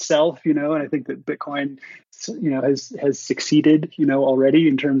Bitcoin itself, and I think that Bitcoin has succeeded already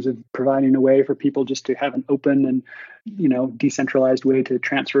in terms of providing a way for people just to have an open and decentralized way to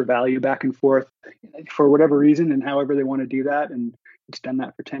transfer value back and forth for whatever reason and however they want to do that, and it's done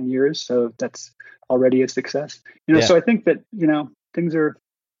that for 10 years, so that's already a success. So I think that things are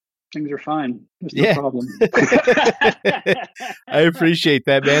Things are fine. There's no problem. I appreciate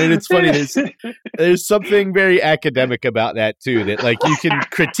that, man. And it's funny, there's something very academic about that too, that like you can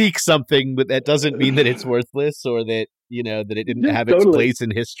critique something, but that doesn't mean that it's worthless or that, that it didn't have its place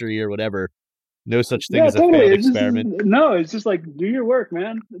in history or whatever. No such thing as a failed experiment. It's just like, do your work,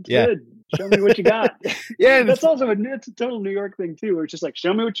 man. It's good. Show me what you got. Yeah. That's also it's a total New York thing too, where it's just like,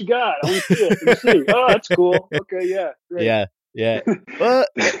 show me what you got. I want to see it. Let me see. Oh, that's cool. Okay. Yeah. Great. Yeah. Yeah. Well,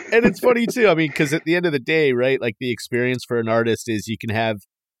 and it's funny too. I mean, because at the end of the day, right, like the experience for an artist is you can have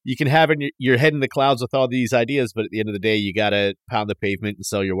in your head in the clouds with all these ideas, but at the end of the day, you got to pound the pavement and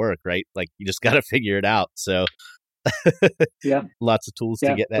sell your work, right? Like you just got to figure it out. So yeah, lots of tools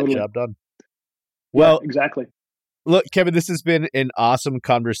to get that job done. Well, exactly. Look, Kevin, this has been an awesome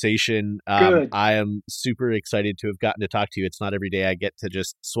conversation. I am super excited to have gotten to talk to you. It's not every day I get to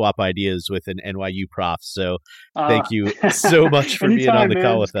just swap ideas with an NYU prof. So thank you so much for being on the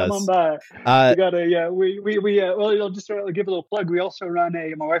call with us. Come on by. We got I'll just give a little plug. We also run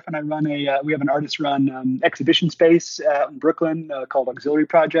my wife and I run we have an artist run exhibition space in Brooklyn called Auxiliary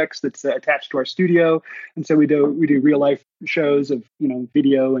Projects that's attached to our studio. And so we do real life shows of,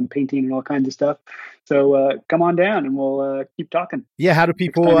 video and painting and all kinds of stuff. So come on down and we'll keep talking. Yeah. How do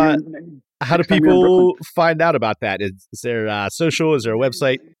people find out about that? Is there social? Is there a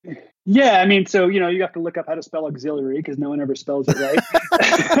website? Yeah. I mean, so, you have to look up how to spell auxiliary because no one ever spells it right.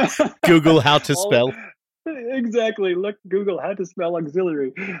 Google how to spell. Exactly. Google how to spell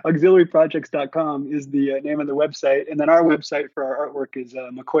auxiliary. Auxiliaryprojects.com is the name of the website. And then our website for our artwork is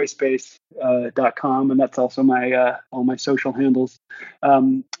McCoyspace.com. And that's also my all my social handles.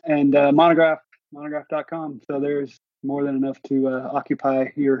 And Monegraph.com. So there's more than enough to occupy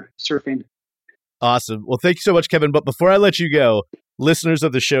your surfing. Awesome. Well, thank you so much, Kevin. But before I let you go, listeners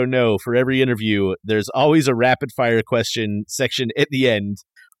of the show know for every interview, there's always a rapid fire question section at the end.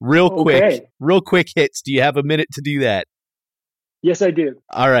 Real quick hits. Do you have a minute to do that? Yes, I do.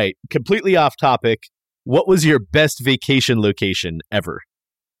 All right. Completely off topic. What was your best vacation location ever?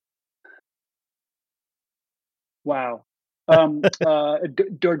 Wow.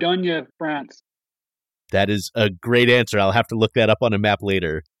 Dordogne, France. That is a great answer. I'll have to look that up on a map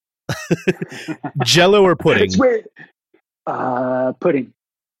later. Jello or pudding? It's weird. Pudding.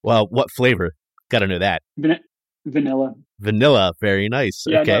 Well, what flavor? Got to know that. Vanilla. Vanilla, very nice.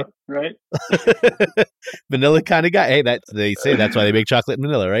 Yeah, okay, no, right? Vanilla kind of guy. Hey, they say that's why they make chocolate and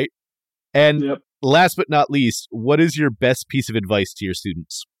vanilla, right? And last but not least, what is your best piece of advice to your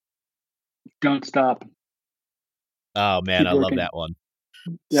students? Don't stop. Oh man, I love that one.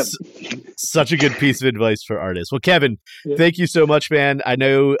 Yep. Such a good piece of advice for artists. Well, Kevin, thank you so much, man. I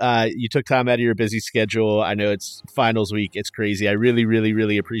know you took time out of your busy schedule. I know it's finals week. It's crazy. I really, really,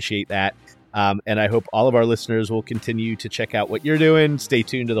 really appreciate that. And I hope all of our listeners will continue to check out what you're doing. Stay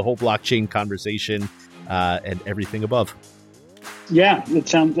tuned to the whole blockchain conversation and everything above. Yeah,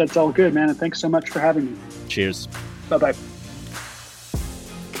 that's all good, man. And thanks so much for having me. Cheers. Bye-bye.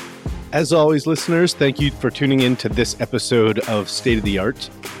 As always, listeners, thank you for tuning in to this episode of State of the Art.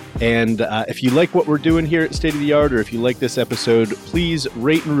 And if you like what we're doing here at State of the Art, or if you like this episode, please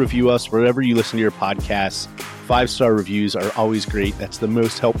rate and review us wherever you listen to your podcasts. 5-star reviews are always great. That's the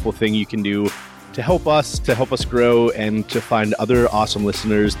most helpful thing you can do to help us grow and to find other awesome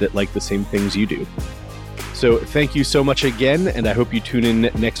listeners that like the same things you do. So thank you so much again, and I hope you tune in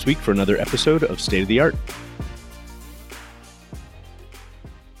next week for another episode of State of the Art.